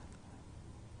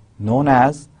known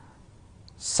as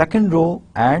second row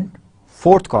and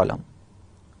fourth column.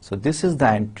 So this is the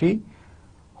entry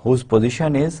whose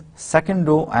position is second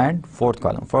row and fourth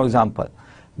column. For example,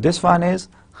 this one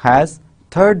has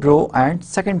third row and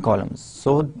second columns.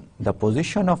 So the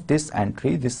position of this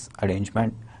entry, this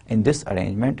arrangement, in this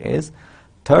arrangement is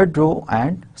third row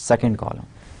and second column.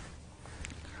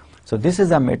 So this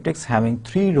is a matrix having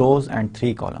 3 rows and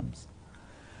 3 columns.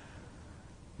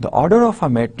 The order of a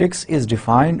matrix is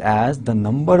defined as the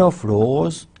number of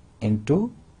rows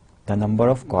into the number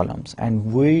of columns,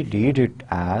 and we read it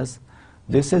as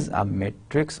this is a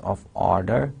matrix of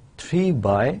order 3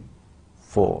 by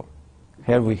 4.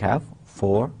 Here we have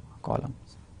 4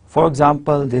 columns. For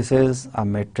example, this is a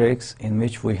matrix in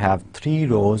which we have 3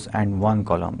 rows and 1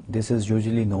 column. This is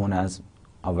usually known as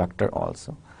a vector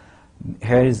also.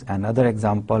 Here is another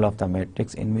example of the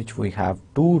matrix in which we have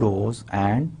 2 rows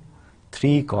and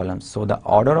 3 columns. So the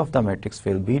order of the matrix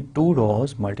will be 2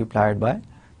 rows multiplied by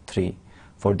 3.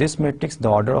 For this matrix, the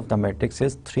order of the matrix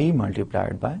is 3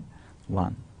 multiplied by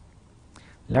 1.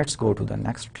 Let's go to the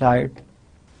next slide.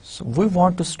 So we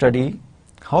want to study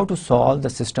how to solve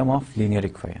the system of linear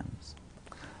equations.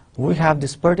 We have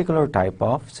this particular type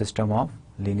of system of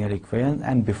linear equations,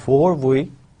 and before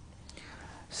we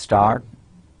start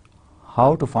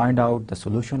how to find out the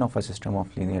solution of a system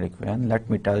of linear equation, let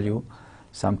me tell you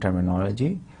some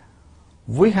terminology.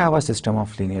 We have a system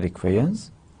of linear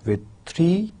equations with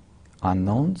 3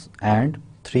 unknowns and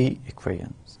 3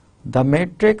 equations. The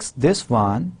matrix, this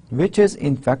one, which is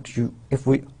in fact, if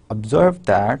we observe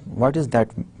that, what is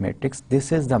that matrix?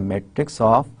 This is the matrix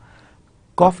of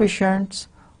coefficients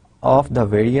of the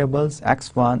variables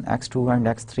x1, x2 and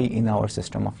x3 in our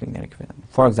system of linear equations.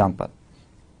 For example,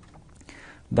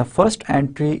 the first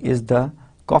entry is the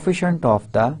coefficient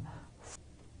of the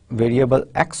variable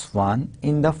x1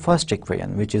 in the first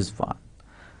equation, which is 1.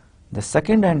 The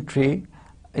second entry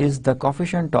is the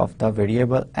coefficient of the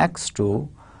variable x2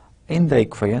 in the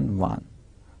equation 1.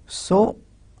 So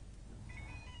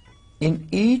in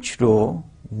each row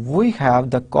we have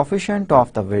the coefficient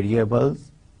of the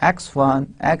variables x1,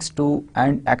 x2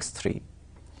 and x3.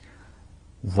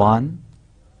 1,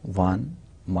 1,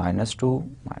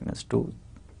 -2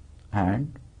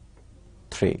 and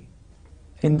 3.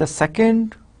 In the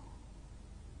second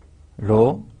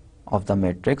row of the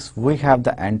matrix we have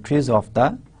the entries of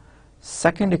the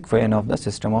second equation of the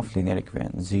system of linear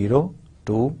equations, 0,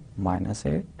 2,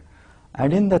 -8,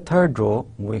 and in the third row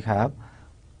we have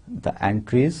the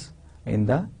entries in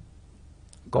the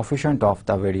coefficient of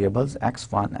the variables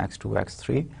x1, x2,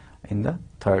 x3 in the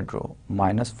third row,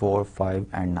 -4, 5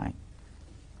 and 9.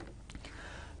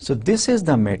 So this is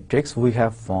the matrix we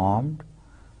have formed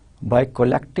by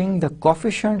collecting the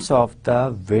coefficients of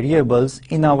the variables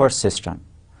in our system.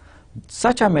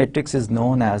 Such a matrix is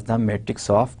known as the matrix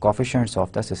of coefficients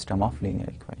of the system of linear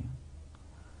equation.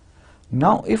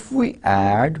 Now if we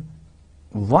add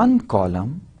one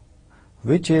column,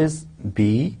 which is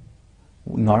B,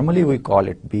 normally we call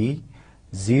it B,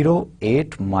 0,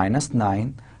 8,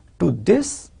 -9, to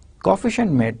this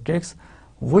coefficient matrix,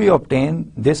 we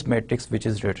obtain this matrix which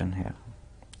is written here.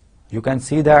 You can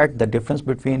see that the difference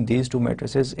between these two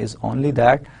matrices is only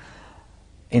that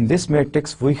in this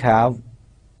matrix we have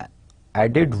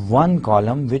added one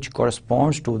column which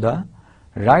corresponds to the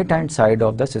right hand side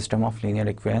of the system of linear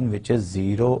equation, which is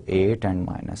 0, 8 and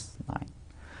 -9.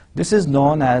 This is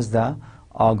known as the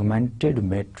augmented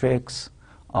matrix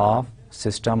of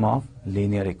system of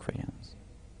linear equations.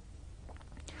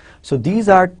 So these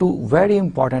are two very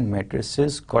important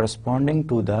matrices corresponding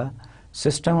to the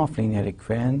system of linear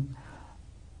equation,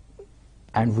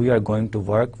 and we are going to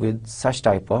work with such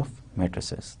type of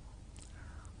matrices.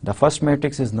 The first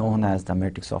matrix is known as the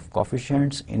matrix of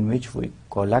coefficients, in which we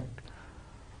collect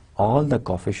all the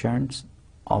coefficients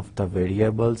of the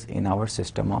variables in our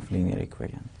system of linear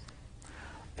equations.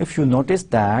 If you notice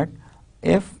that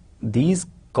if these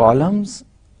columns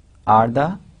are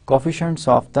the coefficients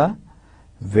of the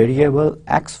variable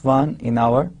x1 in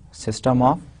our system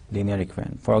of linear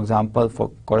equation. For example,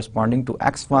 for corresponding to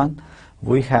x1,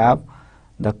 we have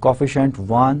the coefficient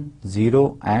 1,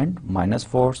 0 and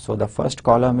 -4. So the first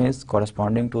column is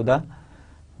corresponding to the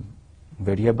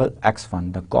variable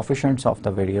x1, the coefficients of the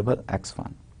variable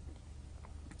x1.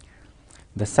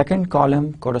 The second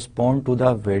column corresponds to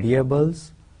the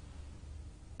variables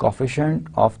coefficient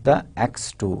of the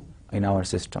x2 in our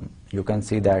system. You can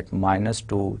see that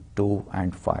 -2, 2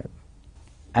 and 5.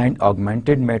 And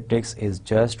augmented matrix is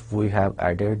just we have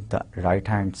added the right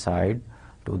hand side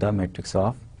to the matrix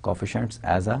of coefficients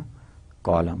as a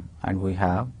column, and we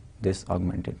have this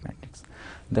augmented matrix.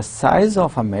 The size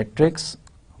of a matrix,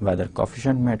 whether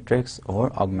coefficient matrix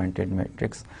or augmented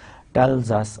matrix,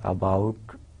 tells us about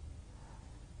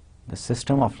the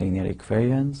system of linear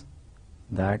equations,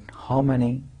 that how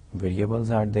many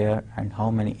variables are there and how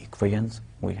many equations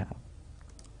we have.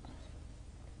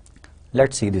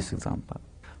 Let's see this example.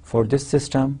 For this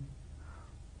system,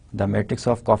 the matrix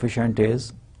of coefficient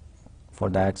is, for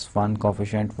the x1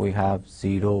 coefficient we have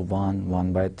 0, 1,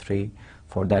 1 by 3.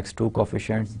 For the x2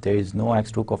 coefficients, there is no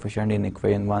x2 coefficient in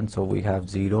equation 1, so we have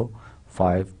 0,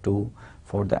 5, 2.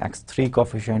 For the x3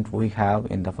 coefficient, we have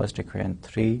in the first equation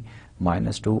 3,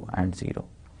 -2 and 0.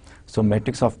 So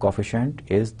matrix of coefficient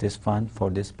is this one for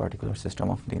this particular system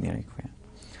of linear equation.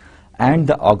 And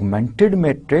the augmented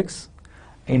matrix,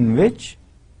 in which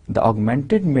the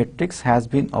augmented matrix has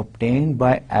been obtained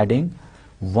by adding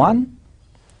one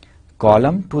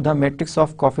column to the matrix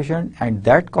of coefficient, and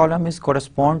that column is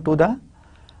correspond to the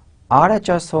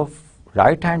RHS of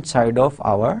right hand side of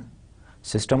our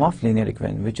system of linear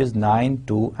equation, which is 9,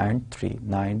 2 and 3,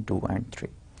 9, 2 and 3.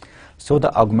 So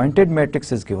the augmented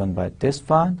matrix is given by this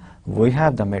one. We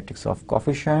have the matrix of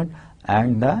coefficient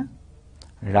and the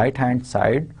right hand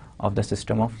side of the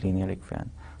system of linear equation.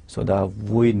 So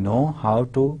we know how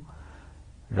to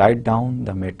write down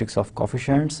the matrix of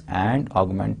coefficients and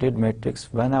augmented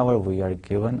matrix whenever we are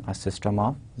given a system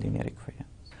of linear equation.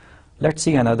 Let's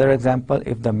see another example.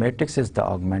 If the matrix is the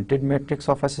augmented matrix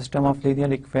of a system of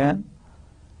linear equation,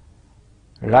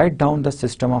 write down the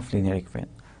system of linear equation.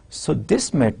 So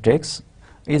this matrix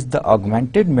is the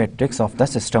augmented matrix of the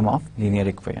system of linear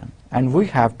equation, and we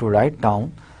have to write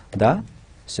down the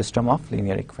system of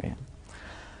linear equation.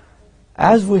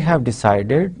 As we have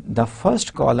decided, the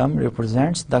first column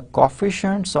represents the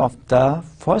coefficients of the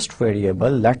first variable,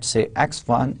 let's say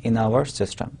x1 in our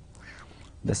system.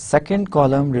 The second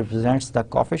column represents the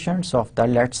coefficients of the,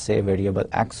 let's say, variable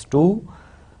x2,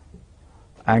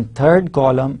 and third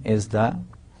column is the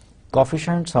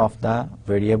coefficients of the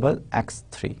variable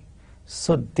x3.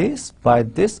 So by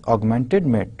this augmented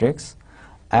matrix,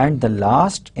 and the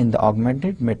last in the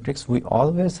augmented matrix, we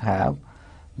always have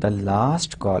the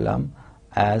last column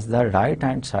as the right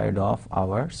hand side of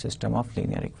our system of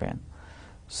linear equation.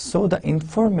 So the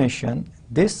information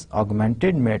this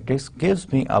augmented matrix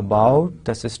gives me about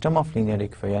the system of linear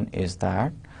equation is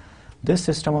that this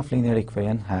system of linear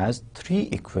equation has 3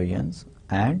 equations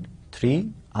and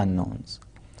 3 unknowns.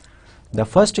 The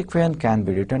first equation can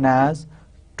be written as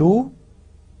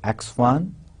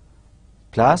 2x1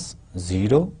 plus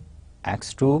 0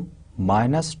 x2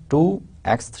 minus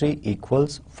 2x3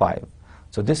 equals 5.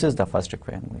 So this is the first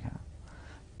equation we have.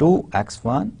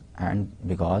 2x1, and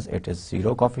because it is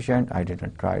 0 coefficient, I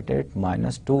didn't write it,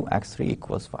 minus 2x3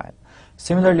 equals 5.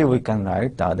 Similarly, we can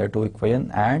write the other 2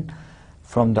 equations, and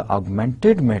from the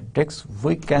augmented matrix,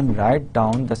 we can write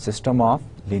down the system of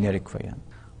linear equation.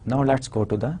 Now let's go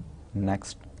to the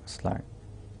next slide.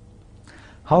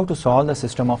 How to solve the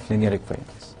system of linear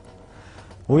equations?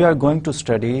 We are going to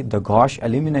study the Gauss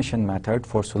elimination method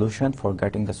for solution, for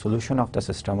getting the solution of the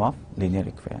system of linear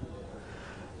equation.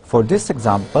 For this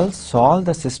example, solve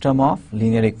the system of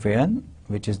linear equation,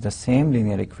 which is the same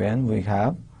linear equation we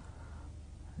have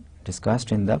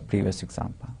discussed in the previous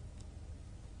example.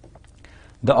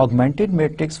 The augmented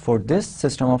matrix for this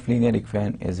system of linear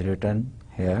equation is written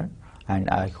here, and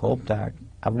I hope that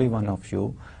every one of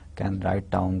you can write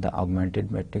down the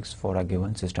augmented matrix for a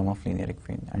given system of linear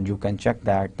equation, and you can check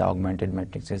that the augmented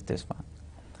matrix is this one.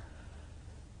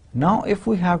 Now if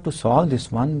we have to solve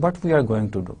this one, what we are going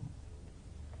to do?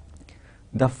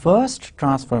 The first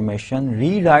transformation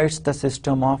rewrites the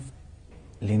system of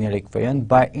linear equation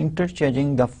by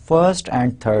interchanging the first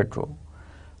and third row.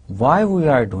 Why we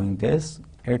are doing this?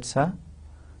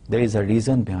 There is a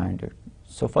reason behind it.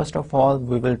 So first of all,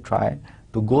 we will try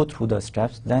to go through the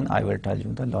steps, then I will tell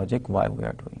you the logic why we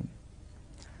are doing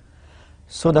it.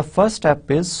 So the first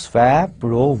step is swap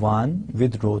row 1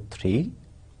 with row 3,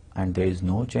 and there is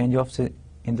no change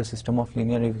in the system of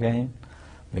linear equation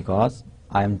because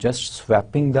I am just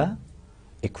swapping the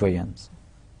equations.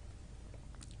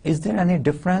 Is there any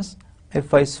difference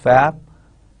if I swap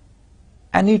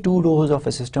any 2 rows of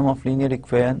a system of linear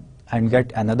equation and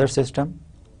get another system?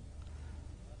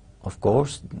 Of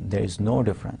course, there is no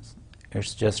difference.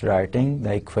 It's just writing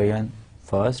the equation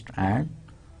first and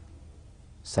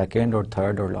second or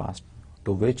third or last,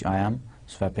 to which I am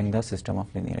swapping the system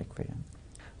of linear equation.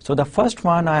 So the first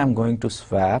one, I am going to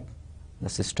swap the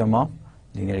system of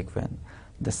linear equation.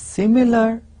 The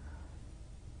similar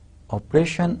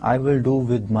operation I will do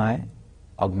with my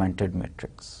augmented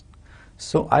matrix.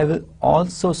 So I will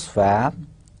also swap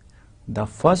the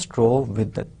first row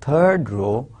with the third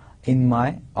row in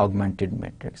my augmented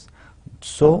matrix.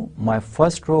 So my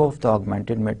first row of the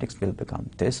augmented matrix will become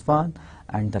this one,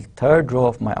 and the third row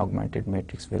of my augmented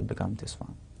matrix will become this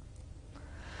one.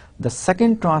 The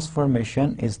second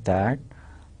transformation is that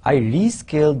I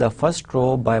rescale the first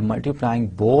row by multiplying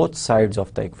both sides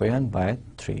of the equation by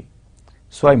 3.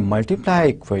 So I multiply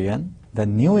equation, the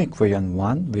new equation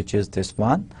 1, which is this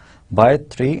one, by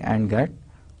 3 and get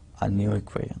a new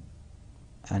equation.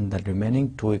 And the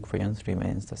remaining two equations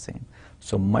remains the same.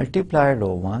 So multiply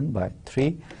row 1 by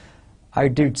 3. I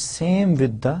did same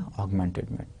with the augmented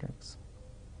matrix.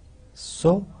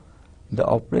 So the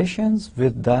operations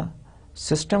with the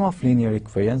system of linear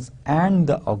equations and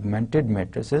the augmented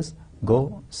matrices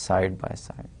go side by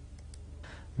side.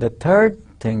 The third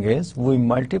thing is we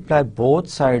multiply both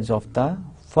sides of the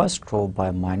first row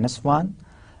by -1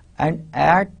 and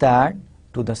add that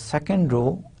to the second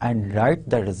row and write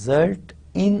the result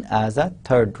in as a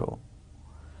third row.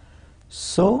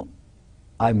 So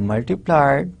I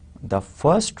multiplied the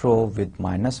first row with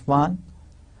 -1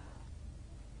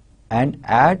 and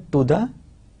add to the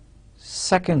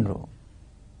second row.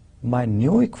 My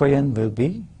new equation will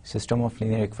be, system of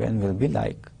linear equation will be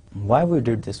like, why we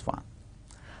did this one?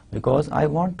 Because I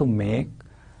want to make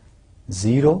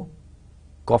 0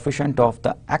 coefficient of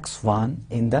the x1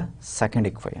 in the second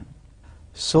equation.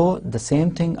 So the same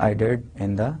thing I did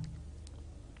in the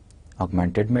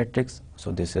augmented matrix.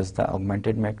 So this is the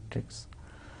augmented matrix.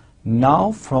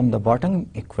 Now from the bottom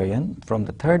equation, from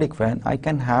the third equation, I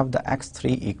can have the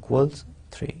x3 equals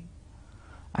 3.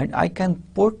 And I can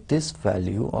put this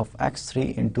value of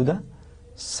x3 into the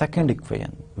second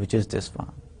equation, which is this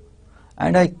one.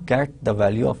 And I get the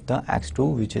value of the x2,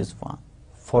 which is 1.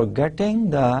 For getting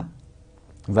the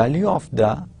value of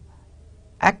the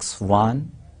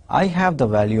x1, I have the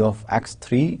value of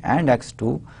x3 and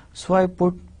x2, so I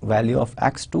put value of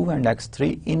x2 and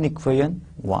x3 in equation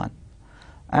 1.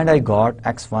 And I got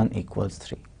x1 equals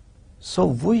 3. So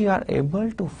we are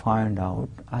able to find out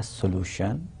a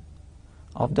solution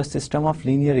of the system of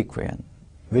linear equation,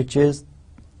 which is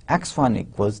x1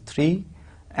 equals 3,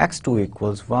 x2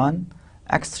 equals 1,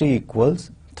 x3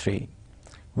 equals 3,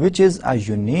 which is a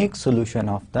unique solution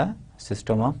of the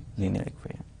system of linear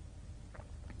equation.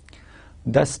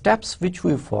 The steps which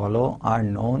we follow are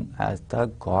known as the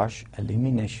Gauss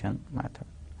elimination method.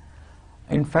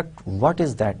 In fact, what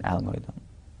is that algorithm?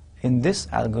 In this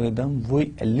algorithm,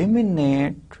 we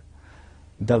eliminate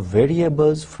the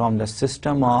variables from the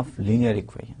system of linear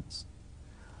equations.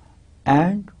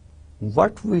 And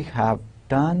what we have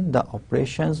done, the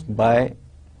operations by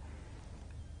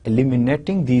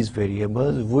eliminating these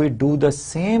variables, we do the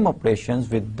same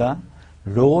operations with the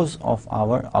rows of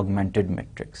our augmented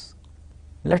matrix.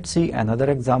 Let's see another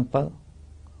example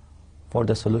for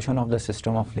the solution of the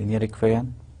system of linear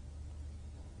equation.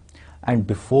 And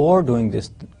before doing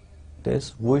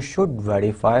this, we should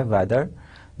verify whether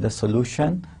the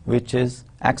solution, which is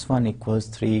x1 equals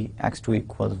 3, x2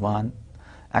 equals 1,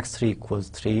 x3 equals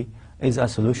 3, is a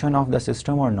solution of the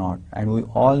system or not. And we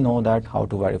all know that how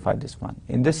to verify this one.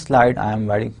 In this slide, I am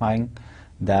verifying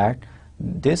that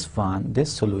this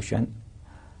solution,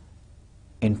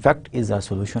 in fact, is a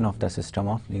solution of the system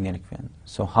of linear equation.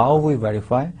 So how we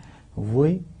verify?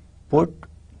 We put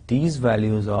these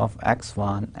values of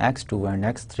x1, x2 and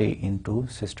x3 into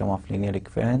system of linear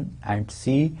equation and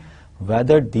see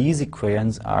whether these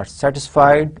equations are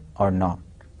satisfied or not.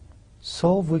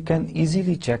 So we can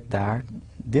easily check that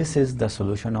this is the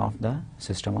solution of the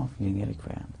system of linear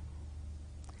equation.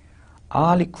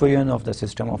 All equations of the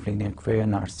system of linear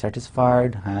equation are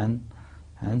satisfied, and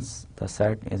hence the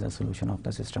set is a solution of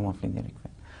the system of linear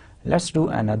equation. Let's do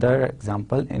another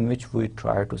example in which we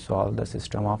try to solve the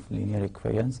system of linear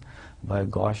equations by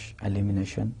Gauss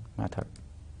elimination method.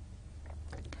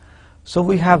 So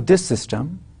we have this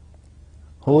system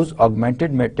whose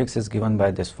augmented matrix is given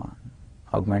by this one.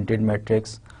 Augmented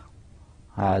matrix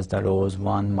has the rows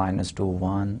 1, -2,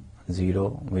 1, 0,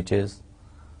 which is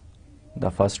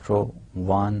the first row.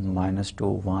 1,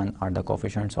 -2, 1 are the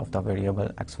coefficients of the variable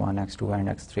x1, x2 and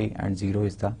x3, and 0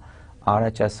 is the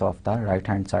RHS of the right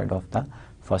hand side of the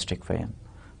first equation,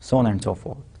 so on and so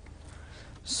forth.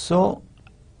 So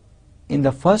in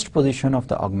the first position of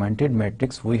the augmented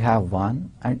matrix we have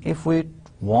 1, and if we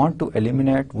want to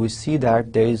eliminate, we see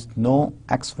that there is no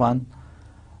x1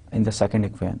 in the second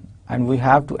equation, and we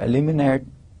have to eliminate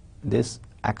this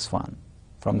x1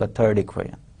 from the third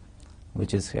equation,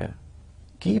 which is here.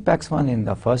 Keep x1 in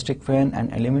the first equation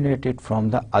and eliminate it from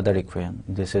the other equation.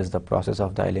 This is the process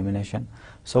of the elimination.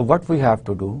 So what we have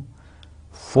to do,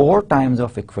 4 times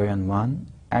of equation 1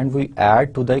 and we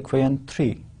add to the equation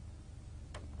 3.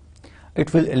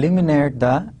 It will eliminate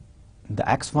the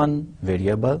x1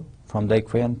 variable from the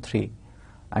equation 3,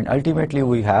 and ultimately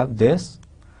we have this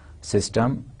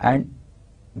system, and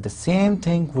the same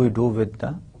thing we do with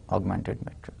the augmented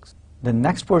matrix. The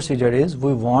next procedure is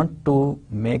we want to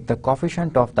make the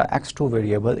coefficient of the x2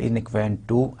 variable in equation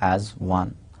 2 as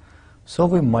 1. So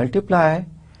we multiply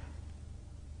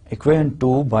equation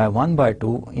 2 by 1 by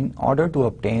 2 in order to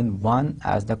obtain 1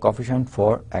 as the coefficient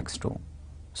for x2.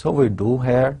 So we do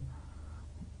here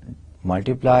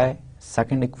multiply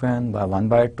second equation by 1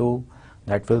 by 2,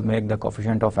 that will make the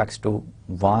coefficient of x2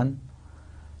 1,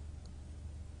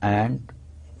 and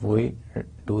we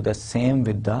do the same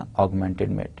with the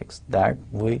augmented matrix, that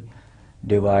we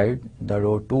divide the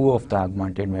row 2 of the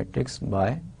augmented matrix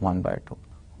by 1 by 2.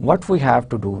 What we have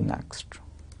to do next?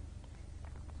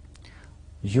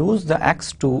 Use the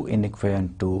x2 in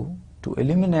equation 2 to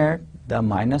eliminate the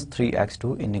minus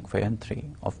 3x2 in equation 3.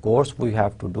 Of course, we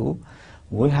have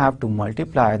to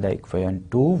multiply the equation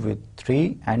 2 with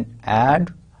 3 and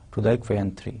add to the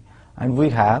equation 3, and we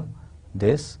have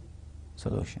this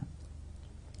solution.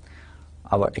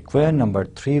 Our equation number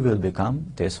 3 will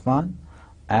become this one,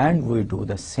 and we do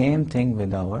the same thing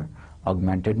with our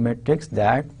augmented matrix,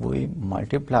 that we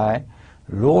multiply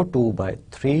row 2 by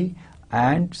 3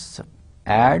 and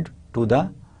add to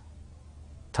the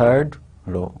third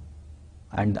row,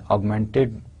 and the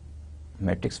augmented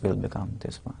matrix will become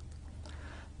this one.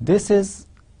 This is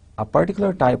a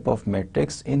particular type of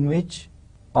matrix in which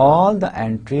all the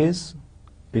entries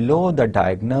below the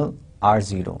diagonal are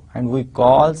 0, and we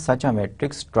call such a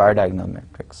matrix tridiagonal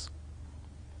matrix.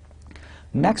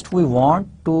 Next, we want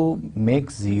to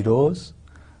make zeros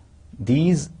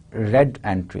these red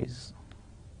entries.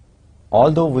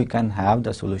 Although we can have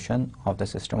the solution of the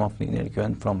system of linear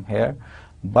equation from here,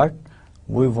 but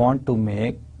we want to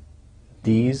make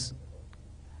these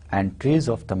entries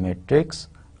of the matrix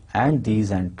and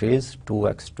these entries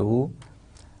 2x2,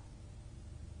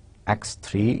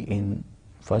 x3 in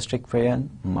first equation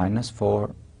minus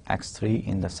 4 x3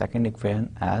 in the second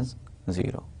equation as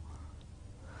 0.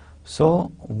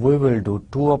 So we will do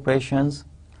two operations,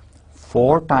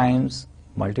 4 times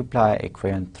multiply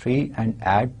equation 3 and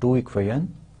add to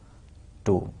equation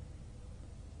 2,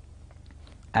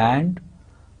 and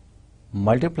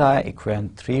multiply equation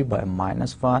 3 by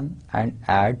minus 1 and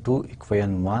add to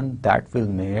equation 1, that will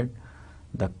make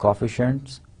the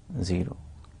coefficients 0.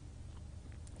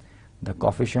 The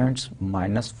coefficients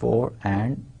minus 4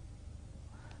 and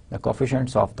the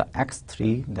coefficients of the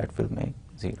x3, that will make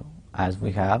 0, as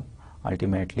we have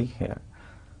ultimately here.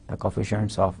 The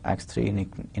coefficients of x3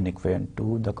 in equation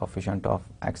 2, the coefficient of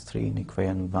x3 in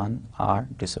equation 1 are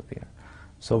disappear.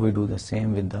 So we do the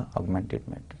same with the augmented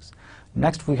matrix.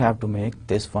 Next, we have to make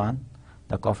this one,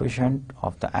 the coefficient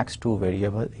of the x2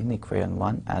 variable in equation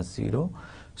 1 as 0.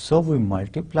 So we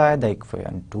multiply the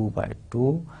equation 2 by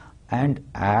 2 and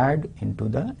add into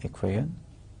the equation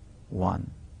 1.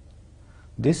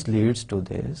 This leads to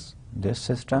this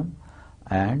system,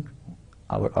 and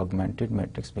our augmented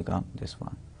matrix becomes this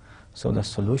one. So the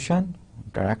solution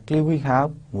directly we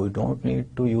have, we don't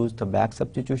need to use the back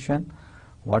substitution.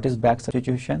 What is back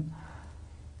substitution?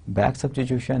 Back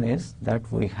substitution is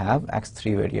that we have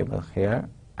x3 variable here,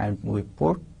 and we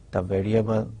put the value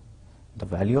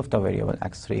of the variable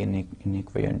x3 in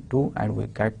equation 2, and we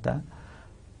get the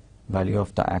value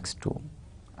of the x2.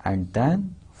 And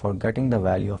then for getting the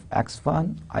value of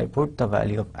x1, I put the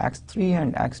value of x3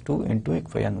 and x2 into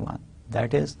equation 1.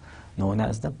 That is known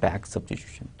as the back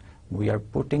substitution. We are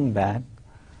putting back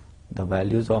the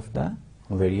values of the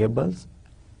variables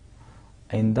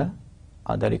in the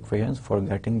other equations for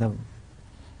getting the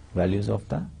values of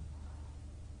the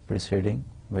preceding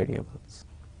variables.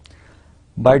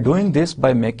 By doing this,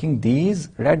 by making these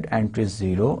red entries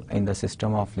 0 in the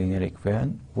system of linear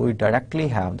equation, we directly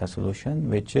have the solution,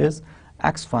 which is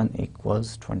x1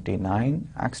 equals 29,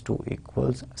 x2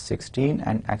 equals 16,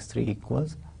 and x3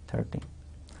 equals 13.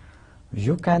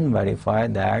 You can verify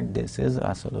that this is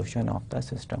a solution of the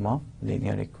system of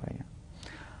linear equation.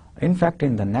 In fact,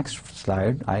 in the next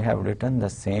slide, I have written the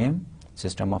same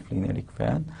system of linear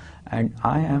equation, and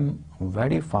I am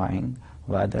verifying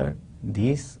whether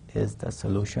this is the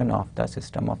solution of the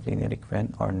system of linear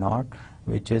equation or not,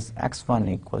 which is x1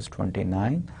 equals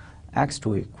 29,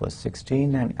 x2 equals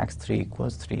 16, and x3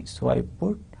 equals 3. So I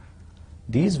put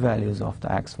these values of the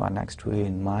x1, x2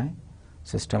 in my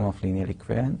system of linear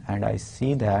equation, and I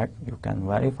see that you can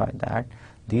verify that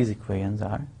these equations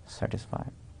are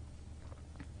satisfied.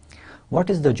 What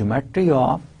is the geometry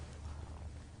of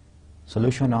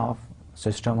solution of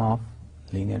system of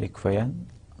linear equation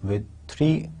with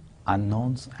 3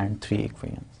 unknowns and 3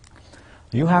 equations?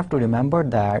 You have to remember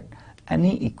that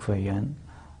any equation,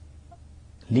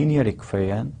 linear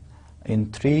equation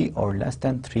in 3 or less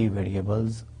than 3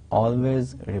 variables,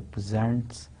 always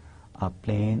represents a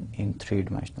plane in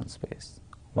three-dimensional space.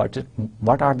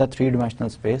 What are the three-dimensional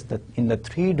space? In the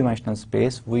three-dimensional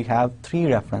space, we have three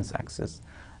reference axes: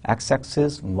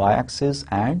 x-axis, y-axis,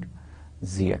 and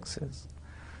z-axis.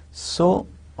 So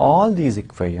all these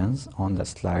equations on the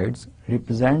slides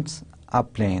represents a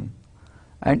plane,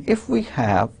 and if we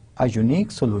have a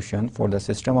unique solution for the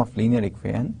system of linear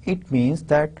equation, it means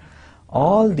that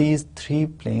all these three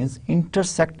planes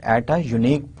intersect at a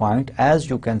unique point, as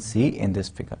you can see in this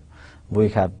figure. We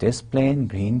have this plane,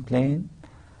 green plane,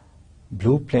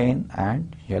 blue plane,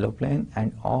 and yellow plane,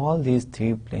 and all these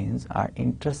three planes are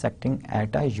intersecting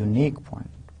at a unique point.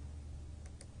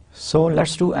 So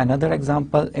let's do another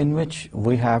example in which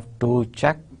we have to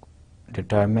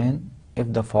determine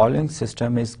if the following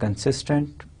system is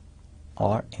consistent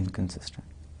or inconsistent.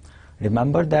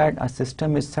 Remember that a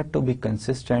system is said to be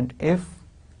consistent if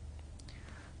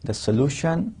the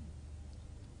solution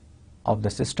of the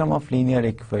system of linear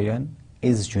equation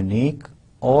is unique,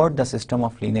 or the system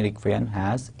of linear equation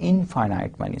has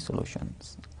infinite many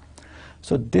solutions.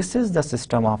 So this is the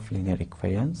system of linear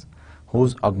equations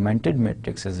whose augmented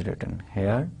matrix is written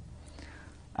here,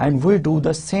 and we do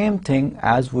the same thing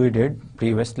as we did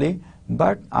previously,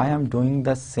 but I am doing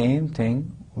the same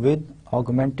thing with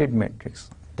augmented matrix.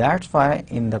 That's why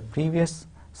in the previous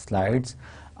slides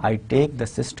I take the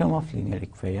system of linear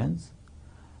equations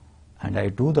and I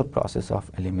do the process of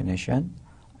elimination,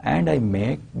 and I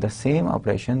make the same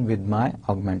operation with my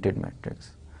augmented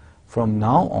matrix. From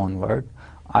now onward,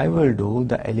 I will do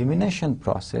the elimination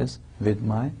process with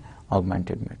my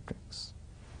augmented matrix.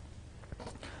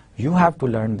 You have to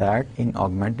learn that in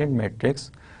augmented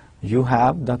matrix, you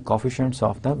have the coefficients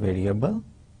of the variable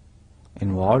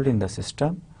involved in the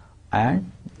system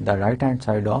and the right hand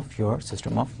side of your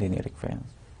system of linear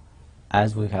equations,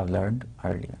 as we have learned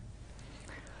earlier.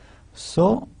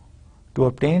 So to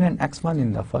obtain an x1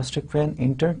 in the first equation,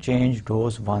 interchange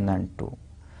rows 1 and 2.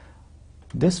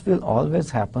 This will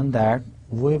always happen, that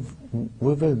we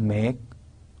will make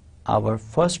our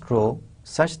first row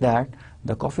such that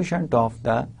the coefficient of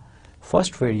the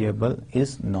first variable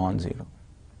is non-zero.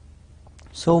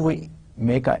 So we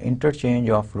make an interchange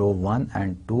of row 1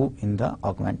 and 2 in the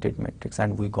augmented matrix,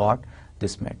 and we got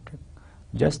this matrix,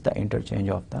 just the interchange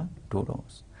of the two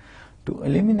rows. To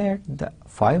eliminate the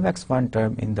 5x1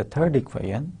 term in the third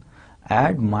equation,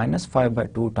 add minus 5 by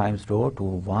 2 times row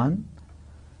 1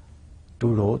 to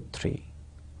row 3.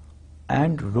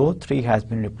 And row 3 has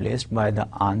been replaced by the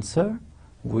answer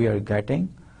we are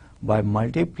getting by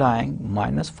multiplying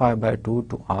minus 5 by 2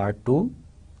 to R1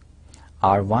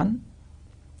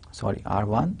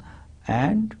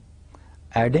 and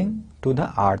adding to the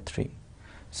R3.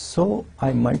 So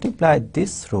I multiply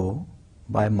this row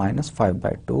by minus 5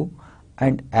 by 2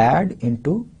 and add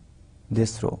into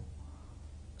this row.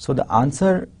 So the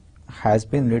answer has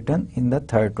been written in the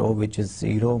third row, which is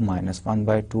 0, minus 1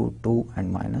 by 2, 2,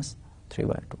 and minus 3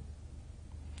 by 2.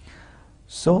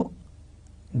 So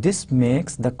this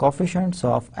makes the coefficients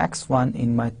of x1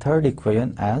 in my third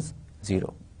equation as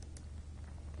 0.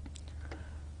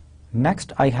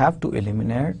 Next, I have to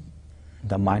eliminate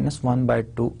the minus 1 by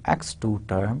 2 x2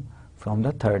 term from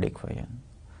the third equation.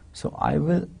 So I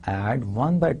will add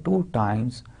 1 by 2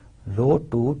 times row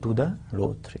 2 to the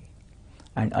row 3.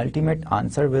 And ultimate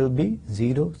answer will be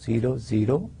 0, 0,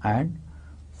 0, and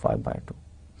 5 by 2.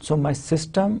 So my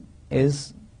system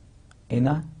is in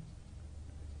a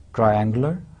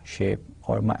triangular shape,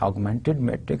 or my augmented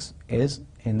matrix is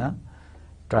in a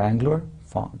triangular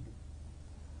form.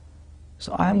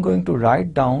 So I am going to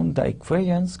write down the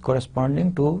equations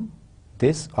corresponding to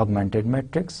this augmented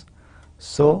matrix.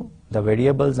 So the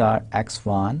variables are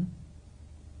x1,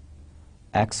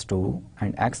 x2,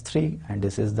 and x3, and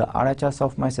this is the RHS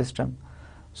of my system.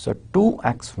 So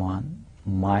 2x1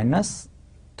 minus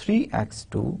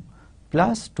 3x2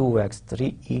 plus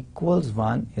 2x3 equals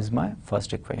 1 is my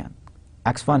first equation.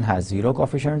 x1 has 0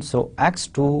 coefficient, so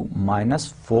x2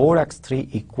 minus 4x3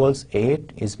 equals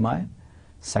 8 is my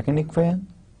second equation.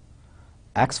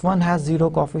 x1 has 0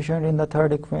 coefficient in the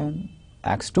third equation,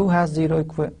 x2 has 0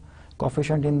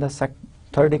 coefficient in the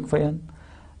third equation,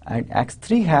 and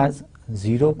x3 has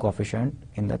 0 coefficient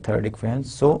in the third equation.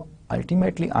 So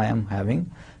ultimately I am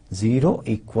having 0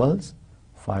 equals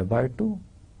 5 by 2.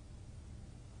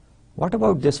 What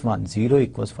about this one, 0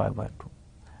 equals 5 by 2?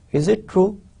 Is it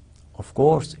true? Of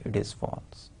course it is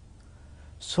false.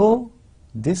 So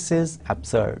this is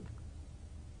absurd.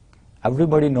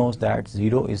 Everybody knows that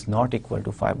 0 is not equal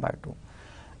to 5 by 2.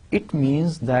 It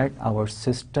means that our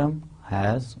system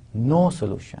has no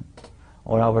solution,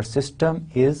 or our system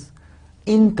is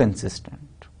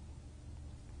inconsistent.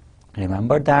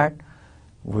 Remember that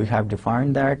We have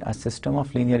defined that a system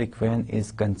of linear equation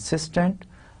is consistent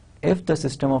if the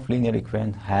system of linear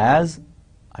equation has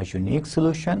a unique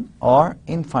solution or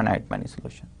infinite many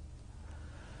solutions.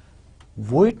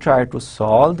 We tried to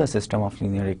solve the system of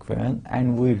linear equation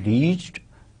and we reached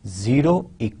 0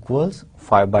 equals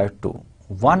 5 by 2.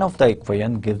 One of the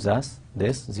equation gives us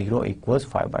this 0 equals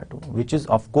 5 by 2, which is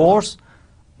of course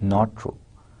not true.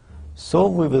 So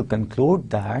we will conclude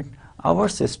that our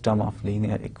system of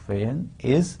linear equation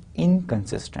is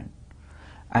inconsistent,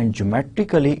 and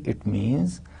geometrically it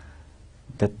means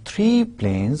the three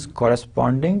planes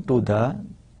corresponding to the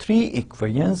three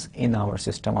equations in our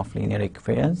system of linear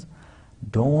equations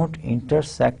don't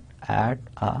intersect at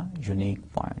a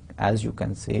unique point, as you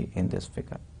can see in this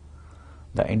figure.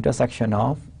 The intersection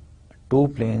of two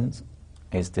planes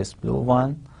is this blue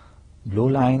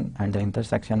line, and the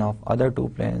intersection of other two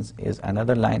planes is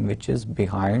another line which is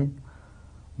below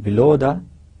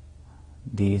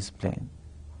these planes.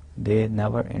 They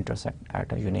never intersect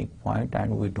at a unique point,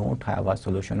 and we don't have a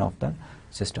solution of the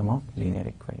system of linear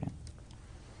equation.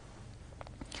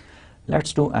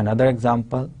 Let's do another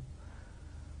example.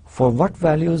 For what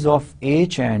values of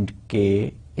h and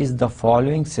k is the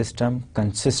following system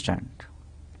consistent?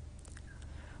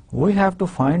 We have to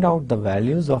find out the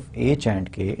values of h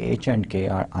and k. H and k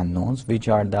are unknowns, which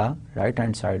are the right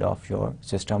hand side of your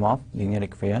system of linear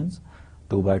equations,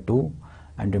 2 by 2.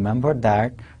 And remember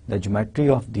that the geometry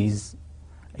of these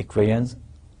equations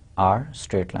are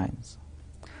straight lines.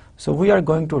 So we are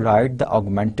going to write the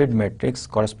augmented matrix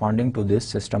corresponding to this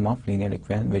system of linear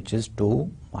equation, which is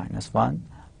 2, minus 1,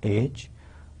 h,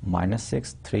 minus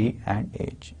 6, 3 and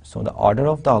h. So the order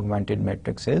of the augmented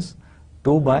matrix is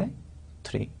 2 by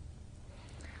 3.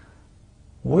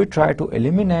 We try to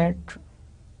eliminate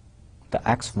the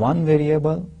x1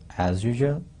 variable as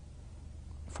usual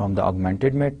from the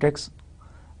augmented matrix,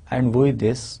 and we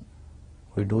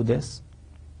do this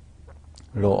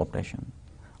row operation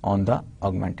on the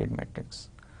augmented matrix.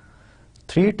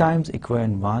 3 times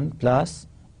equation 1 plus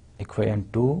equation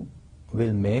 2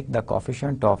 will make the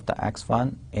coefficient of the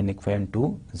x1 in equation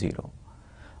 2 0.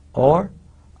 Or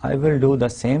I will do the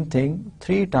same thing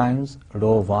 3 times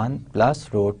row 1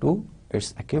 plus row 2.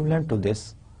 It's equivalent to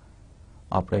this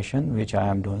operation which I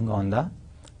am doing on the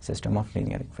system of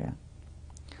linear equation.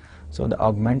 So the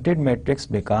augmented matrix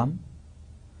become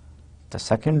the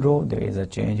second row. There is a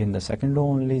change in the second row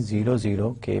only, 0,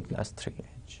 0, k plus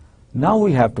 3h. Now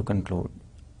we have to conclude,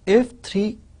 if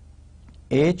 3h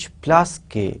plus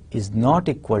k is not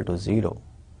equal to 0,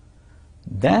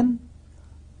 then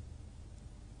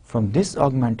from this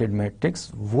augmented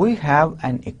matrix we have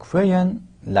an equation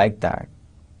like that,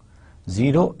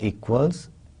 0 equals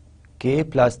k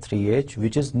plus 3h,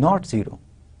 which is not 0,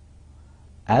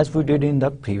 as we did in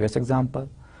the previous example.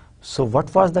 So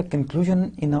what was the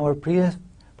conclusion in our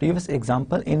previous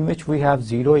example in which we have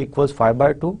 0 equals 5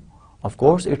 by 2? Of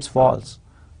course it's false.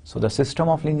 So the system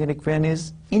of linear equation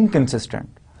is inconsistent.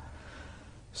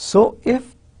 So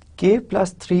if k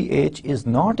plus 3h is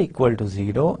not equal to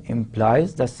 0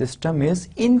 implies the system is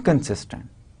inconsistent.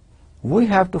 We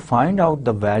have to find out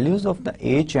the values of the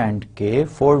h and k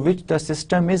for which the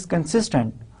system is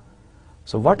consistent.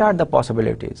 So what are the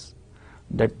possibilities?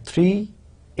 That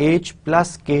 3h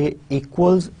plus k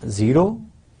equals 0,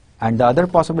 and the other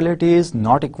possibility is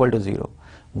not equal to 0.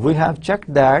 We have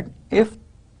checked that if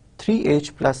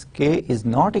 3h plus k is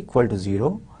not equal to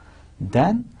 0,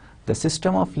 then the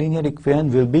system of linear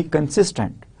equation will be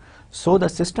consistent. So the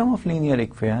system of linear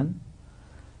equation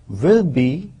will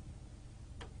be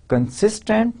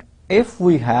consistent if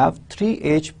we have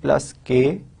 3h plus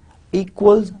k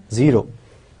equals 0.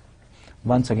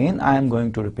 Once again I am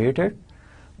going to repeat it,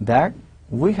 that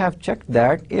we have checked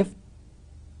that if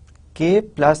k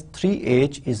plus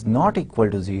 3h is not equal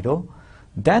to 0,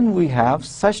 then we have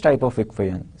such type of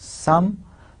equation, some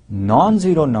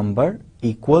non-zero number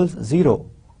equals 0,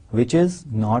 which is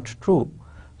not true.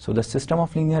 So the system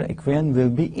of linear equation will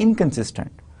be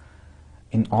inconsistent.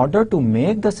 In order to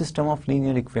make the system of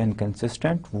linear equation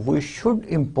consistent, we should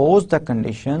impose the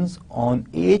conditions on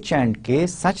h and k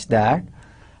such that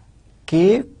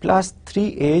k plus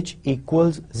 3h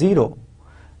equals 0,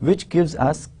 which gives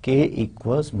us k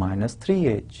equals minus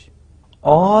 3h.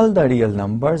 All the real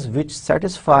numbers which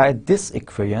satisfy this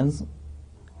equation,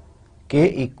 k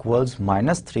equals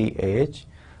minus 3h,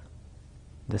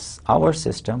 our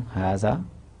system has a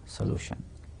solution.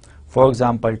 For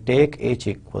example, take h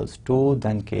equals 2,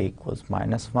 then k equals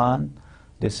minus 1.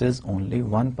 This is only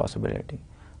one possibility.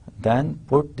 Then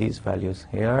put these values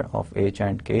here of h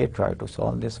and k, try to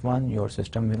solve this one, your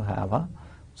system will have a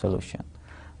solution.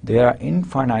 there are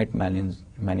infinite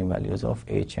many values of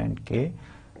h and k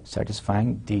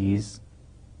satisfying this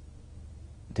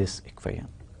equation.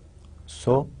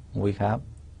 So we have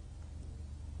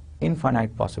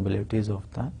infinite possibilities of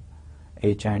the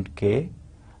h and k.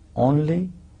 Only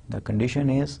the condition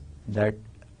is that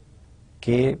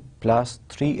k plus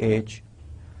 3h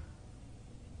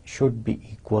should be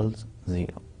equals 0.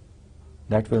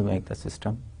 That will make the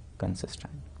system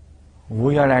consistent.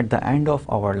 We are at the end of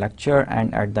our lecture,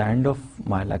 and at the end of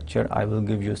my lecture I will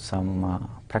give you some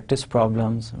practice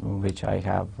problems which I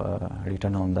have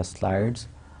written on the slides.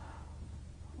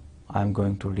 I'm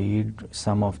going to read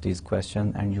some of these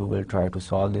questions and you will try to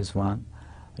solve this one.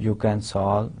 You can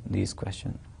solve these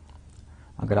questions.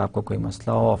 अगर आपको कोई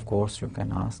मसला हो, of course you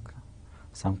can ask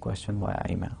some question via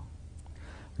email.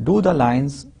 Do the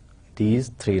lines, these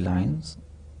 3 lines,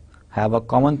 have a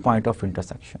common point of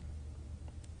intersection?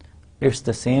 It's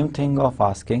the same thing of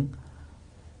asking,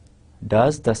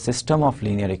 does the system of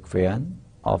linear equation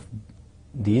of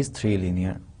these 3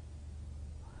 linear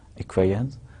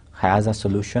equations has a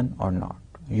solution or not?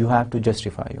 You have to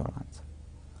justify your answer.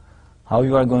 How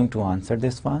you are going to answer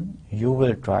this one? You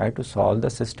will try to solve the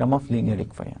system of linear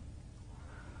equation,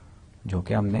 जो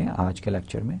कि हमने आज के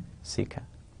lecture में सीखा.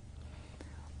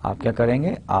 आप क्या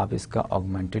करेंगे? आप इसका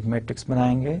ऑगमेंटेड मैट्रिक्स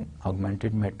बनाएंगे.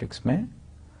 ऑगमेंटेड मैट्रिक्स में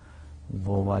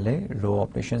वो वाले रो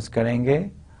ऑपरेशंस करेंगे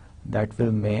that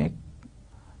will make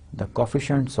the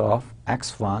coefficients of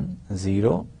x1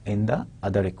 0 in the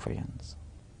other equations.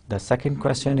 The second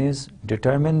question is,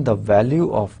 determine the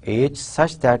value of h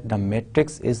such that the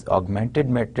matrix is augmented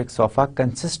matrix of a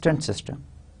consistent system.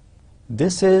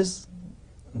 This is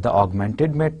the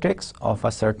augmented matrix of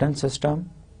a certain system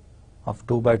of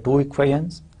 2 by 2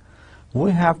 equations.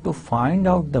 We have to find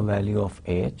out the value of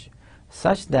h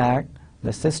such that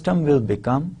the system will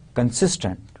become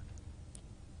consistent.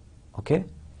 Okay?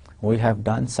 We have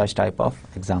done such type of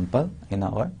example in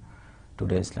our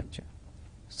today's lecture.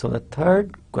 So the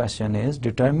third question is,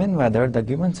 determine whether the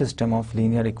given system of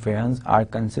linear equations are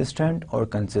consistent or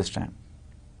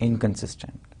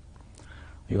inconsistent.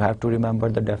 You have to remember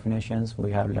the definitions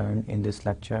we have learned in this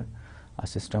lecture. A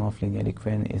system of linear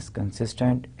equation is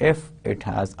consistent if it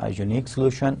has a unique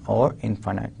solution or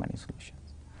infinite many solutions.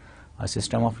 A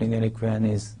system of linear equation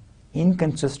is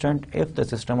inconsistent if the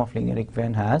system of linear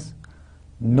equation has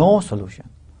no solution.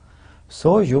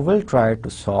 So you will try to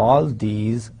solve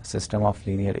these system of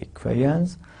linear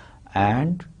equations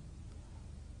and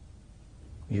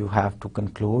you have to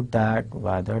conclude that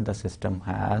whether the system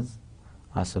has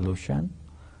a solution,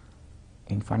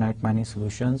 infinite many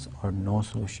solutions or no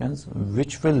solutions,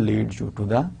 which will lead you to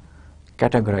the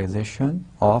categorization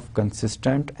of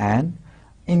consistent and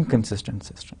inconsistent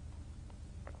system.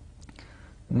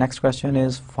 Next question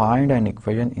is, find an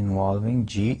equation involving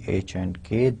g, h and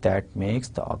k that makes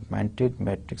the augmented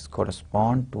matrix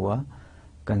correspond to a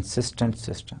consistent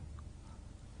system.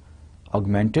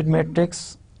 Augmented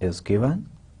matrix is given.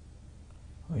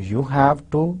 You have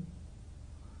to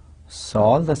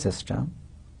solve the system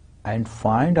and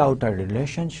find out a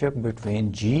relationship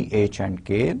between g, h and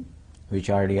k, which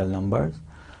are real numbers,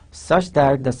 such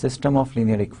that the system of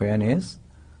linear equation is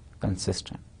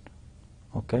consistent.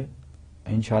 Okay?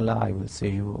 Inshallah, I will see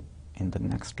you in the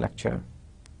next lecture.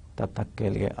 Tab tak ke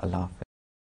liye Allah Hafiz.